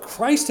 So what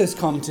Christ has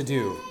come to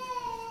do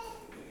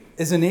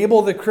is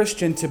enable the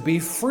Christian to be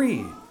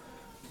free.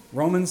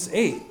 Romans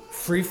 8,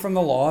 free from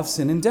the law of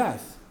sin and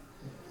death.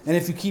 And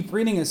if you keep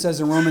reading, it says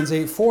in Romans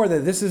 8:4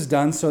 that this is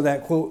done so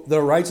that, quote,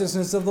 the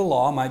righteousness of the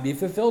law might be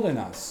fulfilled in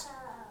us.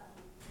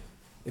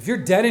 If you're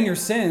dead in your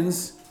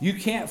sins, you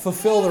can't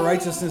fulfill the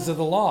righteousness of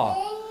the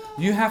law.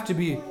 You have to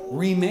be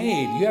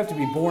remade. You have to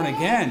be born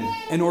again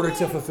in order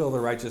to fulfill the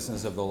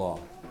righteousness of the law.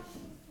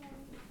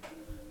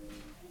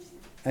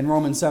 And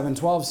Romans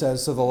 7:12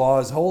 says, so the law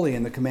is holy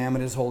and the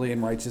commandment is holy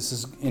and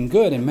righteous and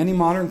good. And many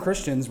modern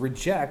Christians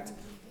reject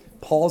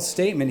Paul's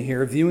statement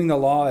here, viewing the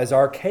law as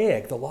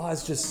archaic. The law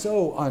is just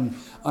so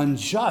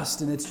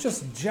unjust, and it's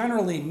just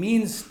generally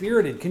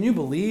mean-spirited. Can you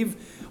believe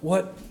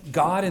what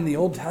God in the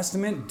Old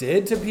Testament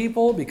did to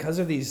people because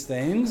of these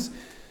things?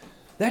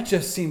 That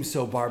just seems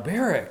so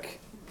barbaric.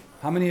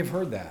 How many have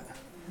heard that?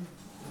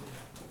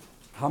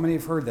 How many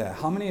have heard that?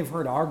 How many have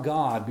heard our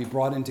God be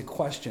brought into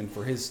question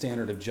for his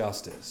standard of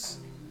justice?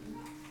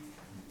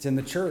 It's in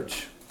the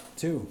church,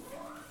 too.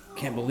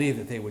 Can't believe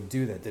that they would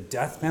do that. The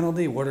death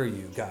penalty? What are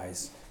you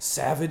guys?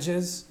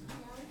 Savages?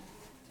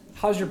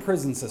 How's your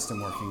prison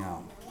system working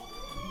out?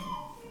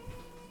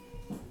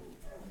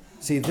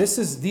 See,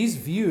 these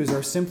views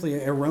are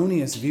simply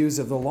erroneous views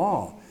of the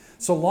law.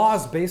 So law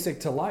is basic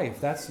to life.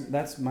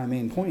 That's my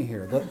main point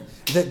here.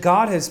 That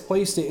God has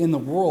placed it in the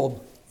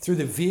world through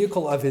the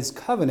vehicle of his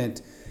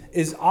covenant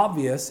is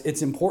obvious.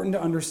 It's important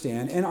to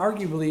understand, and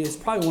arguably is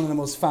probably one of the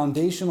most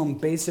foundational and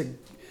basic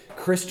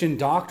Christian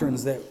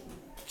doctrines that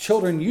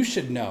children, you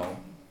should know,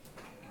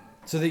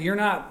 so that you're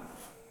not,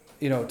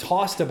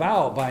 tossed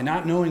about by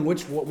not knowing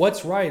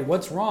what's right,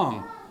 what's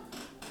wrong.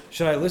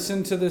 Should I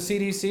listen to the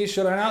CDC?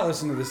 Should I not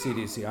listen to the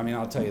CDC? I mean,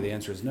 I'll tell you the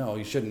answer is no,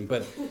 you shouldn't.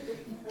 But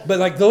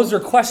like those are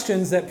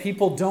questions that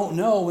people don't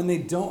know when they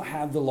don't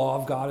have the law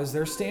of God as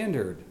their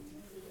standard.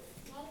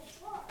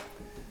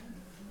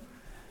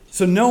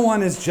 So no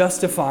one is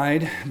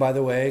justified, by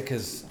the way,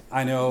 because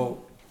I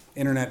know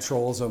internet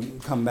trolls will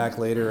come back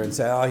later and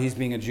say, oh, he's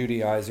being a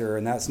Judaizer,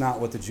 and that's not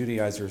what the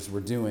Judaizers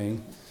were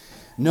doing.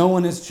 No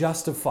one is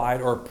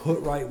justified or put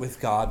right with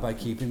God by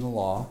keeping the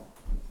law.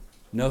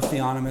 No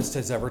theonomist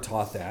has ever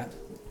taught that.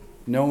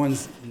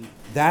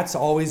 That's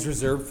always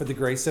reserved for the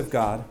grace of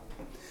God.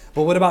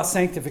 But what about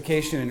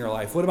sanctification in your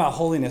life? What about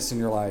holiness in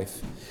your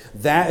life?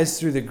 That is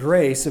through the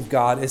grace of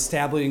God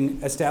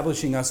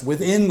establishing us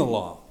within the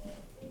law.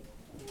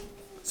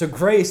 So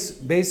grace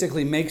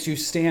basically makes you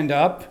stand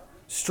up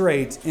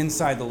straight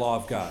inside the law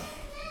of God.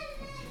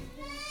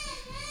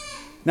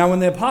 Now, when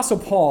the Apostle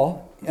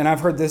Paul, and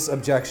I've heard this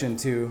objection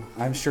too,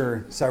 I'm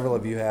sure several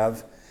of you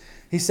have,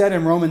 he said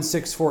in Romans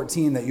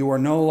 6:14 that you are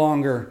no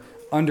longer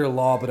under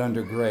law but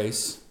under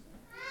grace.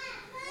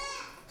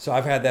 So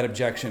I've had that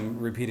objection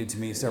repeated to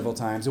me several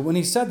times. And when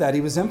he said that,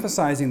 he was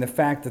emphasizing the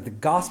fact that the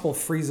gospel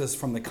frees us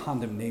from the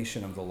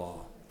condemnation of the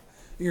law.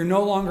 You're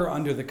no longer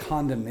under the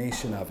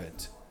condemnation of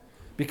it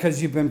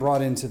because you've been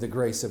brought into the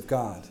grace of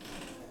God.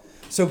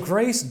 So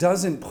grace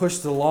doesn't push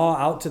the law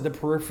out to the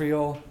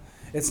peripheral.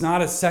 It's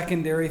not a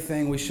secondary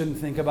thing we shouldn't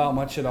think about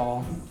much at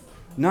all.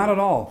 Not at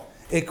all.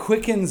 It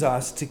quickens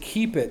us to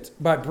keep it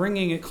by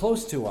bringing it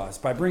close to us,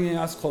 by bringing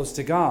us close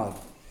to God.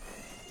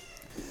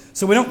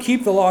 So we don't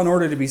keep the law in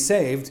order to be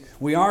saved.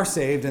 We are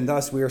saved, and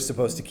thus we are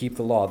supposed to keep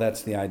the law.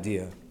 That's the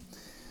idea.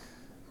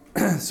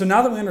 So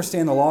now that we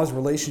understand the law's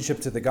relationship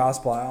to the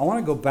gospel, I want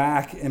to go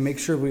back and make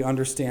sure we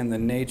understand the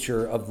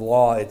nature of the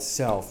law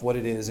itself, what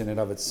it is in and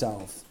of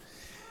itself.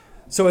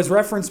 So as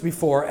referenced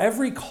before,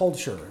 every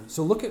culture,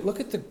 so look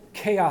at the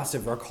chaos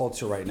of our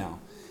culture right now.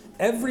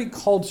 Every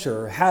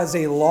culture has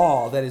a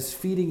law that is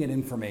feeding it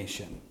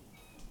information.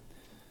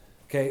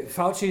 Okay,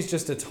 Fauci's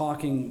just a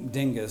talking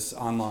dingus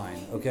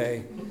online,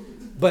 okay?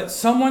 But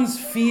someone's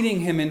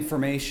feeding him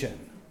information.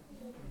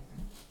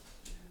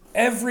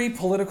 Every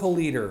political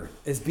leader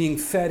is being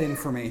fed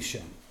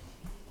information.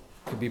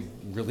 It could be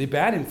really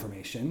bad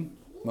information.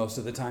 Most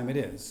of the time it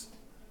is.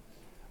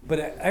 But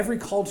every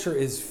culture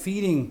is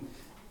feeding,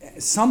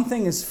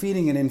 something is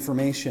feeding it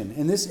information.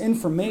 And this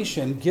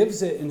information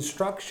gives it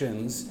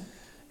instructions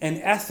and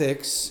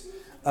ethics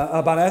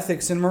about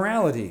ethics and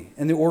morality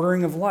and the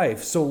ordering of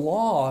life. So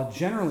law,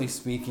 generally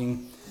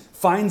speaking,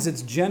 finds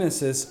its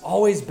genesis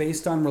always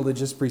based on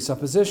religious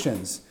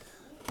presuppositions.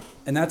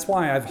 And that's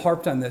why I've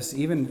harped on this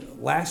even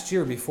last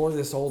year before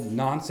this old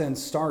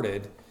nonsense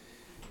started,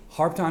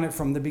 harped on it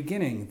from the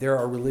beginning. There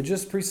are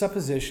religious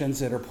presuppositions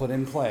that are put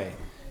in play.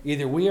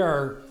 Either we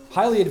are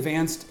highly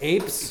advanced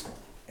apes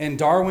and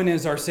Darwin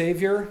is our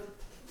savior,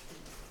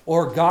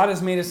 or God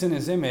has made us in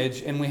his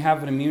image and we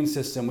have an immune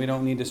system. We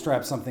don't need to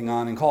strap something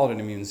on and call it an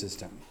immune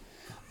system.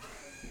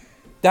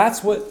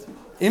 That's what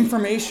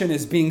information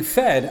is being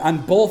fed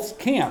on both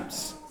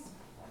camps.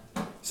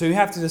 So you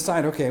have to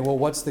decide, okay, well,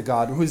 what's the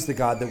God? Who's the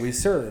God that we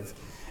serve?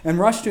 And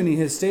Rushdoony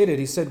has stated,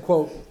 he said,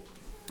 quote,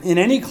 in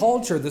any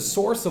culture, the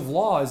source of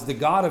law is the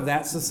God of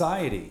that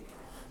society.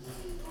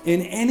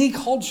 In any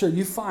culture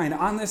you find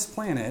on this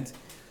planet,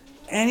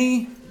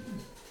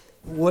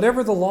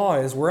 whatever the law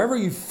is, wherever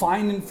you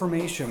find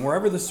information,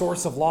 wherever the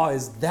source of law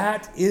is,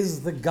 that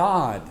is the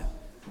God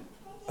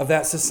of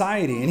that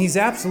society. And he's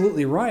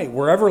absolutely right.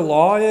 Wherever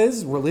law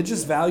is,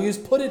 religious values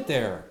put it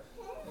there.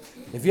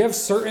 If you have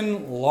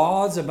certain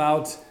laws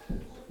about,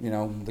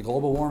 the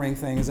global warming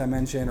things I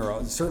mentioned,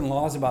 or certain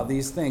laws about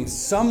these things,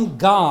 some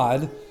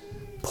God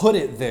put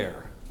it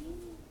there.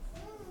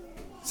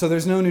 So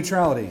there's no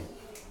neutrality.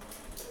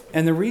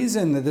 And the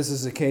reason that this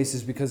is the case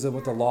is because of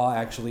what the law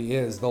actually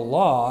is. The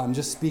law, I'm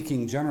just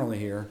speaking generally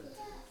here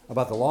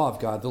about the law of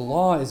God. The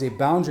law is a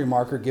boundary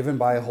marker given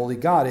by a holy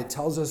God. It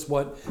tells us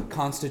what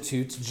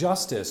constitutes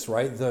justice,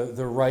 right?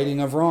 The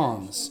righting of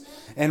wrongs.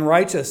 And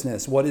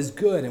righteousness, what is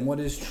good and what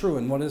is true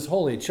and what is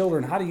holy.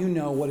 Children, how do you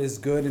know what is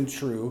good and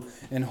true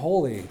and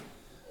holy?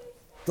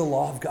 The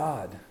law of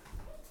God.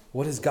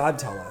 What does God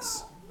tell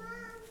us?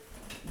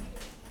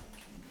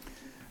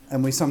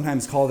 And we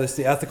sometimes call this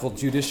the ethical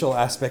judicial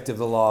aspect of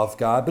the law of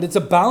God. But it's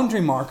a boundary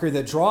marker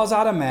that draws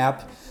out a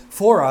map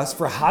for us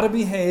for how to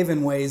behave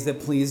in ways that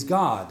please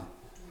God.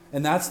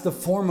 And that's the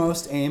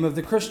foremost aim of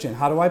the Christian.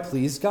 How do I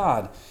please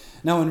God?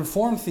 Now, in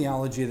Reformed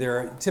theology,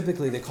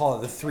 typically they call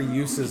it the three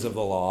uses of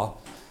the law.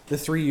 The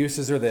three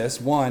uses are this.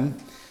 One,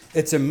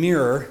 it's a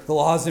mirror. The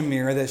law is a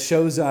mirror that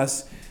shows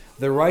us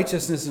the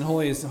righteousness and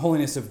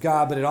holiness of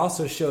God, but it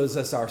also shows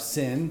us our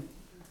sin.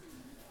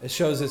 It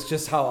shows us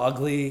just how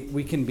ugly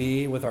we can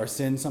be with our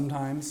sin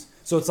sometimes.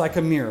 So it's like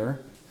a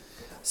mirror.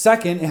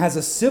 Second, it has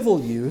a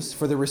civil use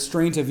for the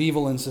restraint of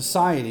evil in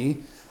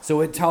society.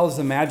 So it tells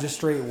the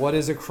magistrate what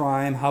is a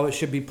crime, how it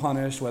should be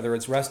punished, whether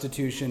it's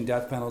restitution,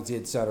 death penalty,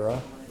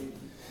 etc.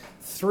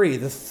 Three,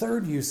 the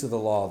third use of the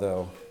law,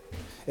 though.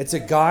 It's a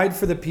guide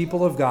for the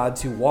people of God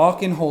to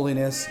walk in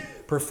holiness,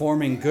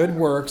 performing good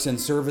works in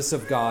service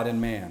of God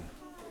and man.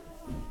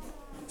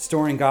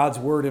 Storing God's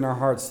word in our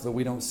hearts so that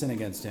we don't sin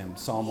against him.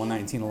 Psalm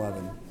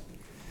 119:11.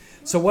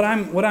 So what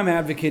I'm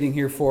advocating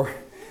here for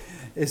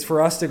is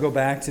for us to go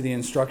back to the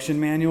instruction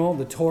manual.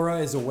 The Torah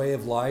is a way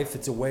of life.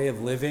 It's a way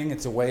of living.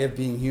 It's a way of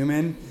being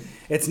human.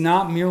 It's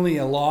not merely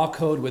a law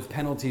code with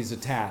penalties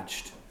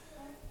attached.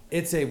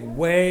 It's a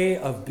way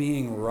of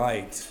being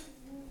right.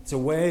 It's a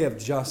way of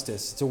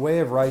justice. It's a way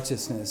of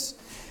righteousness.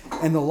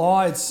 And the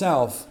law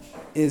itself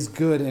is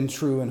good and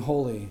true and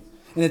holy.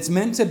 And it's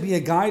meant to be a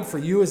guide for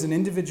you as an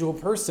individual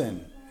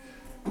person.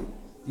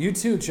 You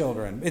too,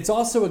 children. It's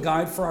also a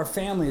guide for our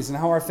families and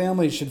how our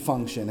families should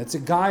function. It's a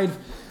guide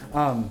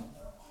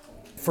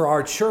for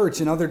our church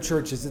and other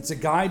churches. It's a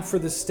guide for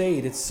the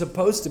state. It's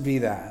supposed to be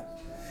that.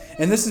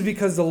 And this is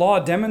because the law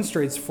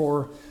demonstrates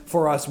for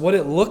us what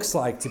it looks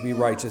like to be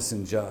righteous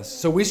and just.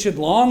 So we should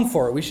long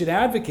for it. We should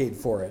advocate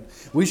for it.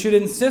 We should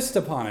insist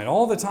upon it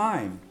all the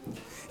time.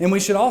 And we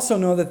should also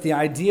know that the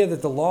idea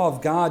that the law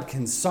of God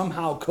can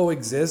somehow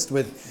coexist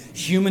with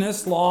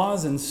humanist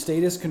laws and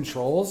statist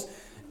controls,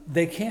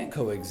 they can't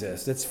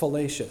coexist. It's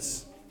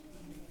fallacious.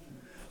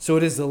 So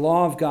it is the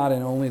law of God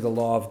and only the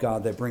law of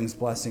God that brings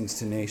blessings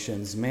to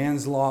nations.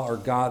 Man's law or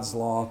God's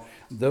law,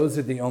 those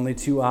are the only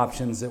two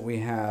options that we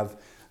have.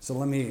 So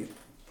let me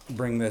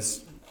bring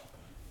this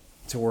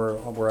to where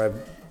I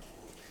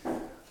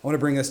want to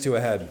bring this to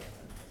a head.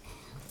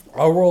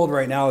 Our world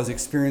right now is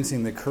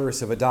experiencing the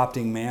curse of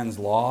adopting man's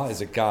law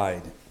as a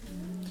guide.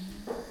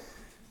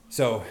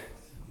 So,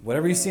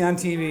 whatever you see on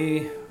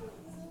TV,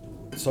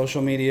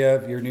 social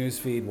media, your news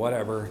feed,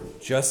 whatever,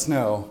 just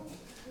know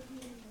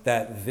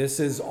that this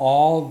is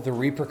all the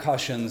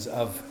repercussions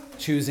of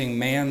choosing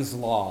man's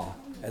law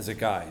as a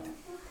guide.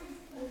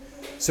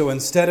 So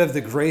instead of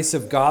the grace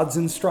of God's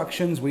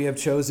instructions, we have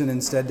chosen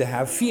instead to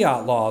have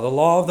fiat law, the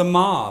law of the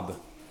mob,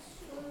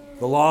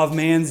 the law of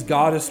man's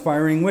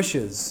God-aspiring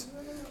wishes.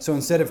 So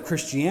instead of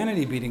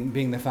Christianity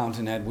being the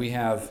fountainhead, we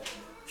have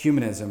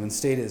humanism and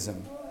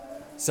statism.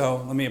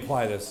 So let me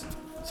apply this.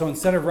 So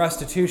instead of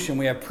restitution,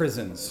 we have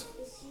prisons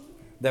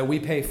that we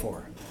pay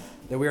for,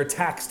 that we are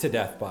taxed to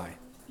death by.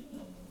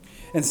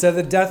 Instead of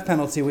the death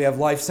penalty, we have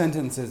life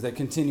sentences that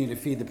continue to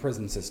feed the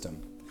prison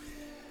system.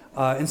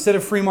 Instead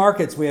of free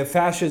markets, we have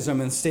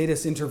fascism and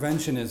statist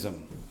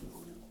interventionism.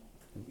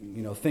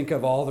 Think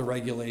of all the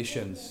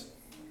regulations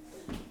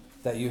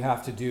that you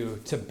have to do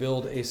to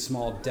build a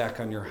small deck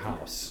on your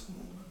house.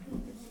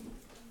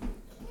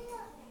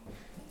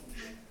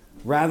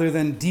 Rather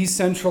than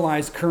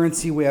decentralized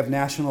currency, we have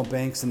national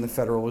banks and the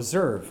Federal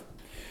Reserve.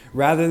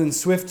 Rather than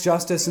swift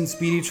justice and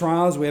speedy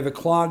trials, we have a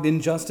clogged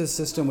injustice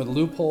system with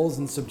loopholes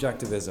and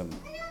subjectivism.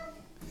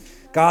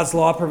 God's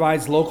law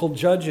provides local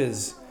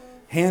judges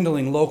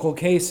handling local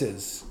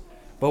cases,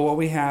 but what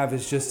we have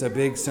is just a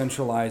big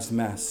centralized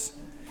mess.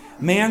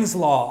 Man's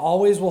law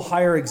always will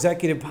hire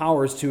executive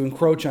powers to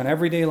encroach on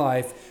everyday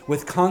life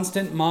with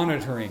constant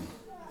monitoring.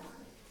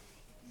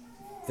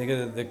 Think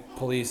of the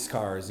police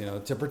cars,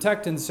 to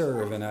protect and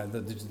serve. And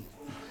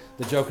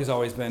the joke has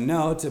always been,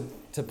 no,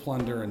 to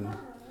plunder and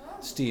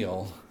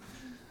steal,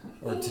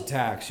 or to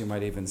tax, you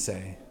might even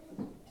say.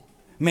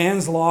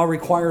 Man's law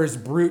requires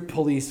brute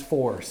police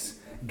force.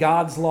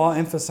 God's law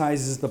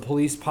emphasizes the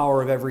police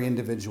power of every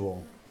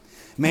individual.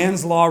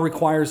 Man's law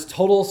requires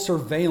total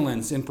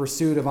surveillance in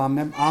pursuit of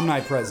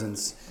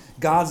omnipresence.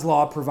 God's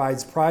law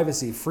provides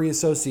privacy, free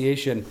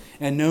association,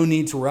 and no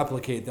need to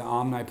replicate the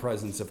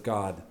omnipresence of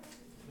God.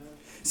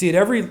 See, at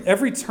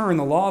every turn,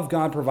 the law of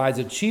God provides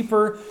a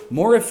cheaper,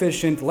 more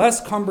efficient,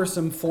 less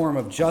cumbersome form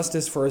of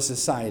justice for a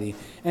society.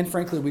 And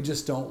frankly, we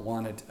just don't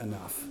want it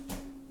enough.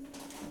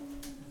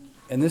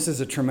 And this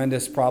is a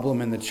tremendous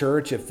problem in the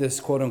church. If this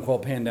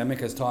quote-unquote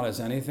pandemic has taught us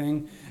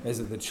anything, is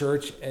that the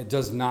church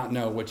does not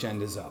know which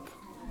end is up.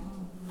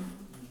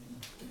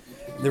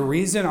 The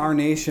reason our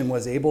nation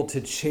was able to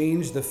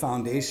change the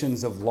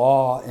foundations of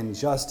law and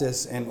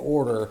justice and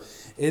order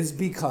is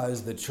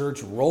because the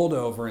church rolled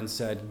over and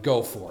said,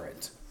 go for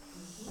it.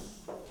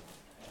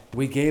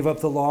 We gave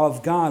up the law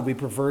of God. We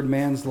preferred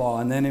man's law.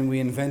 And then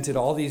we invented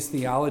all these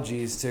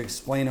theologies to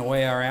explain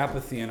away our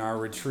apathy and our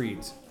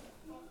retreat.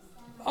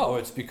 Oh,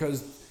 it's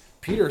because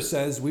Peter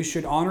says we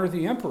should honor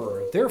the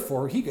emperor.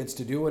 Therefore, he gets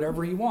to do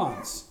whatever he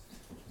wants.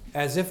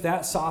 As if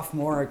that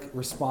sophomoric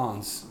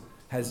response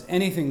has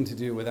anything to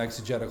do with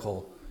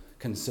exegetical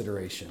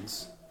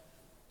considerations.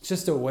 It's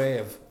just a way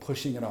of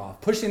pushing it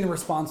off, pushing the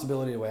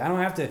responsibility away. I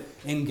don't have to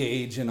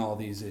engage in all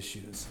these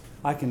issues.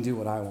 I can do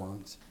what I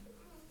want.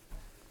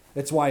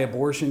 It's why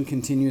abortion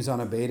continues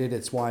unabated.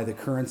 It's why the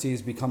currency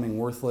is becoming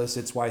worthless.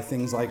 It's why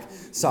things like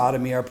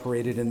sodomy are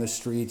paraded in the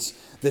streets.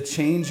 The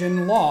change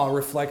in law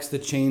reflects the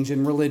change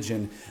in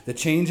religion. The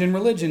change in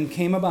religion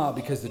came about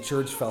because the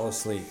church fell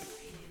asleep.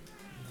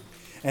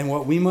 And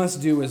what we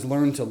must do is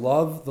learn to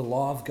love the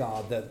law of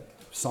God that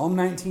Psalm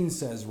 19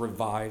 says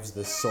revives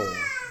the soul.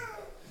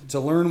 To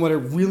learn what it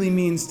really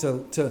means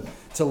to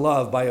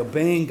love by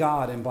obeying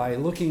God and by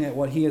looking at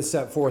what he has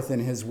set forth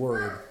in his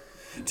word.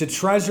 To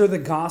treasure the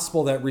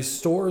gospel that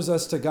restores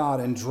us to God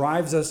and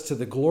drives us to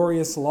the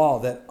glorious law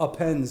that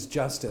upends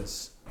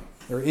justice,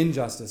 or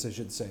injustice, I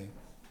should say.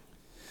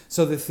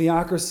 So the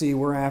theocracy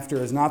we're after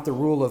is not the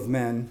rule of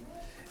men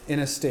in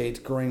a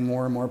state growing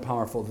more and more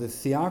powerful. The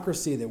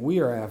theocracy that we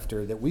are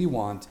after, that we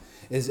want,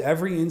 is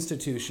every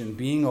institution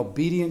being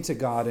obedient to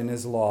God and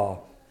his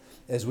law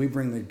as we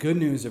bring the good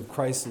news of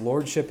Christ's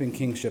lordship and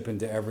kingship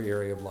into every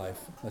area of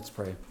life. Let's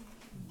pray.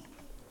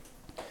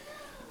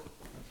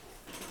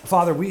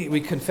 Father,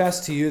 we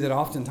confess to you that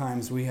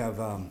oftentimes we have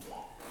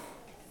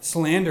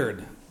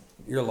slandered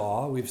your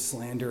law. We've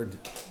slandered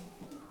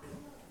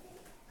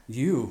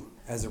you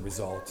as a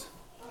result.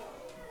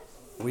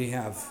 We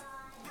have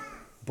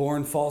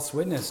borne false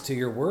witness to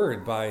your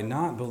word by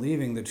not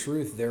believing the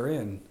truth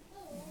therein.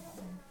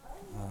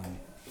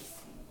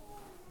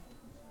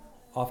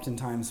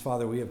 Oftentimes,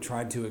 Father, we have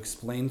tried to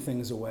explain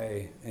things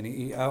away,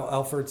 and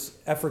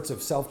efforts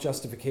of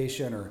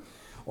self-justification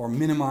or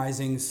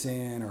minimizing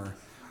sin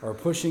or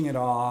pushing it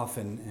off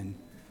and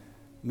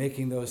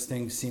making those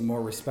things seem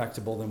more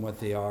respectable than what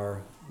they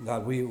are.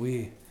 God,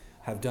 we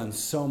have done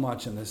so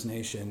much in this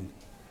nation,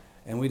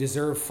 and we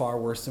deserve far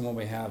worse than what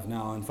we have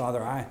now. And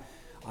Father,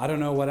 I don't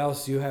know what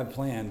else you have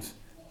planned,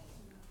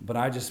 but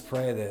I just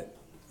pray that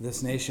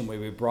this nation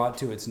would be brought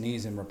to its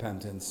knees in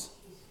repentance,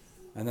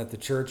 and that the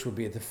church would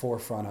be at the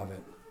forefront of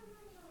it.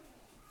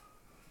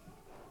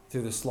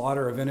 Through the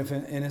slaughter of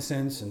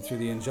innocents and through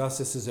the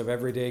injustices of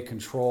everyday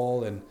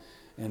control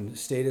and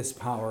status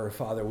power,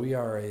 Father, we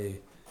are a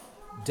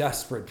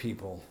desperate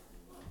people.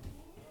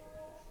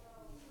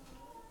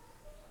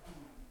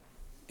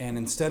 And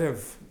instead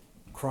of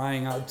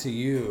crying out to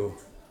you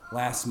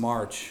last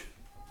March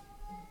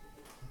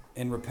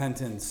in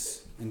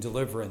repentance and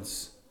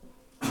deliverance,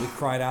 we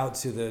cried out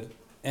to the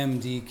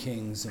MD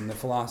kings and the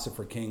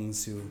philosopher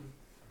kings who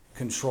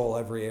control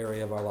every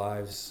area of our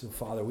lives. So,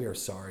 Father, we are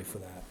sorry for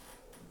that.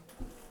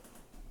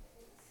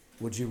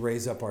 Would you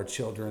raise up our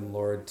children,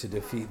 Lord, to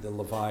defeat the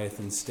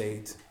Leviathan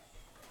state?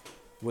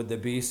 Would the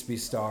beast be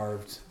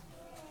starved?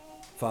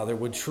 Father,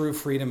 would true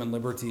freedom and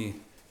liberty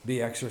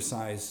be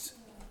exercised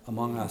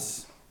among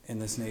us in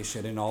this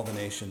nation, in all the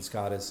nations,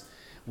 God, as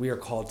we are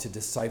called to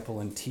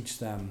disciple and teach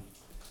them.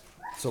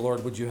 So,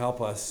 Lord, would you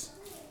help us?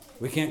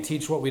 We can't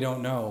teach what we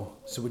don't know,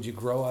 so would you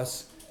grow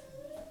us,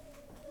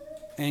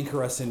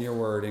 anchor us in your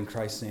word. In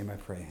Christ's name I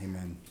pray,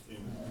 amen.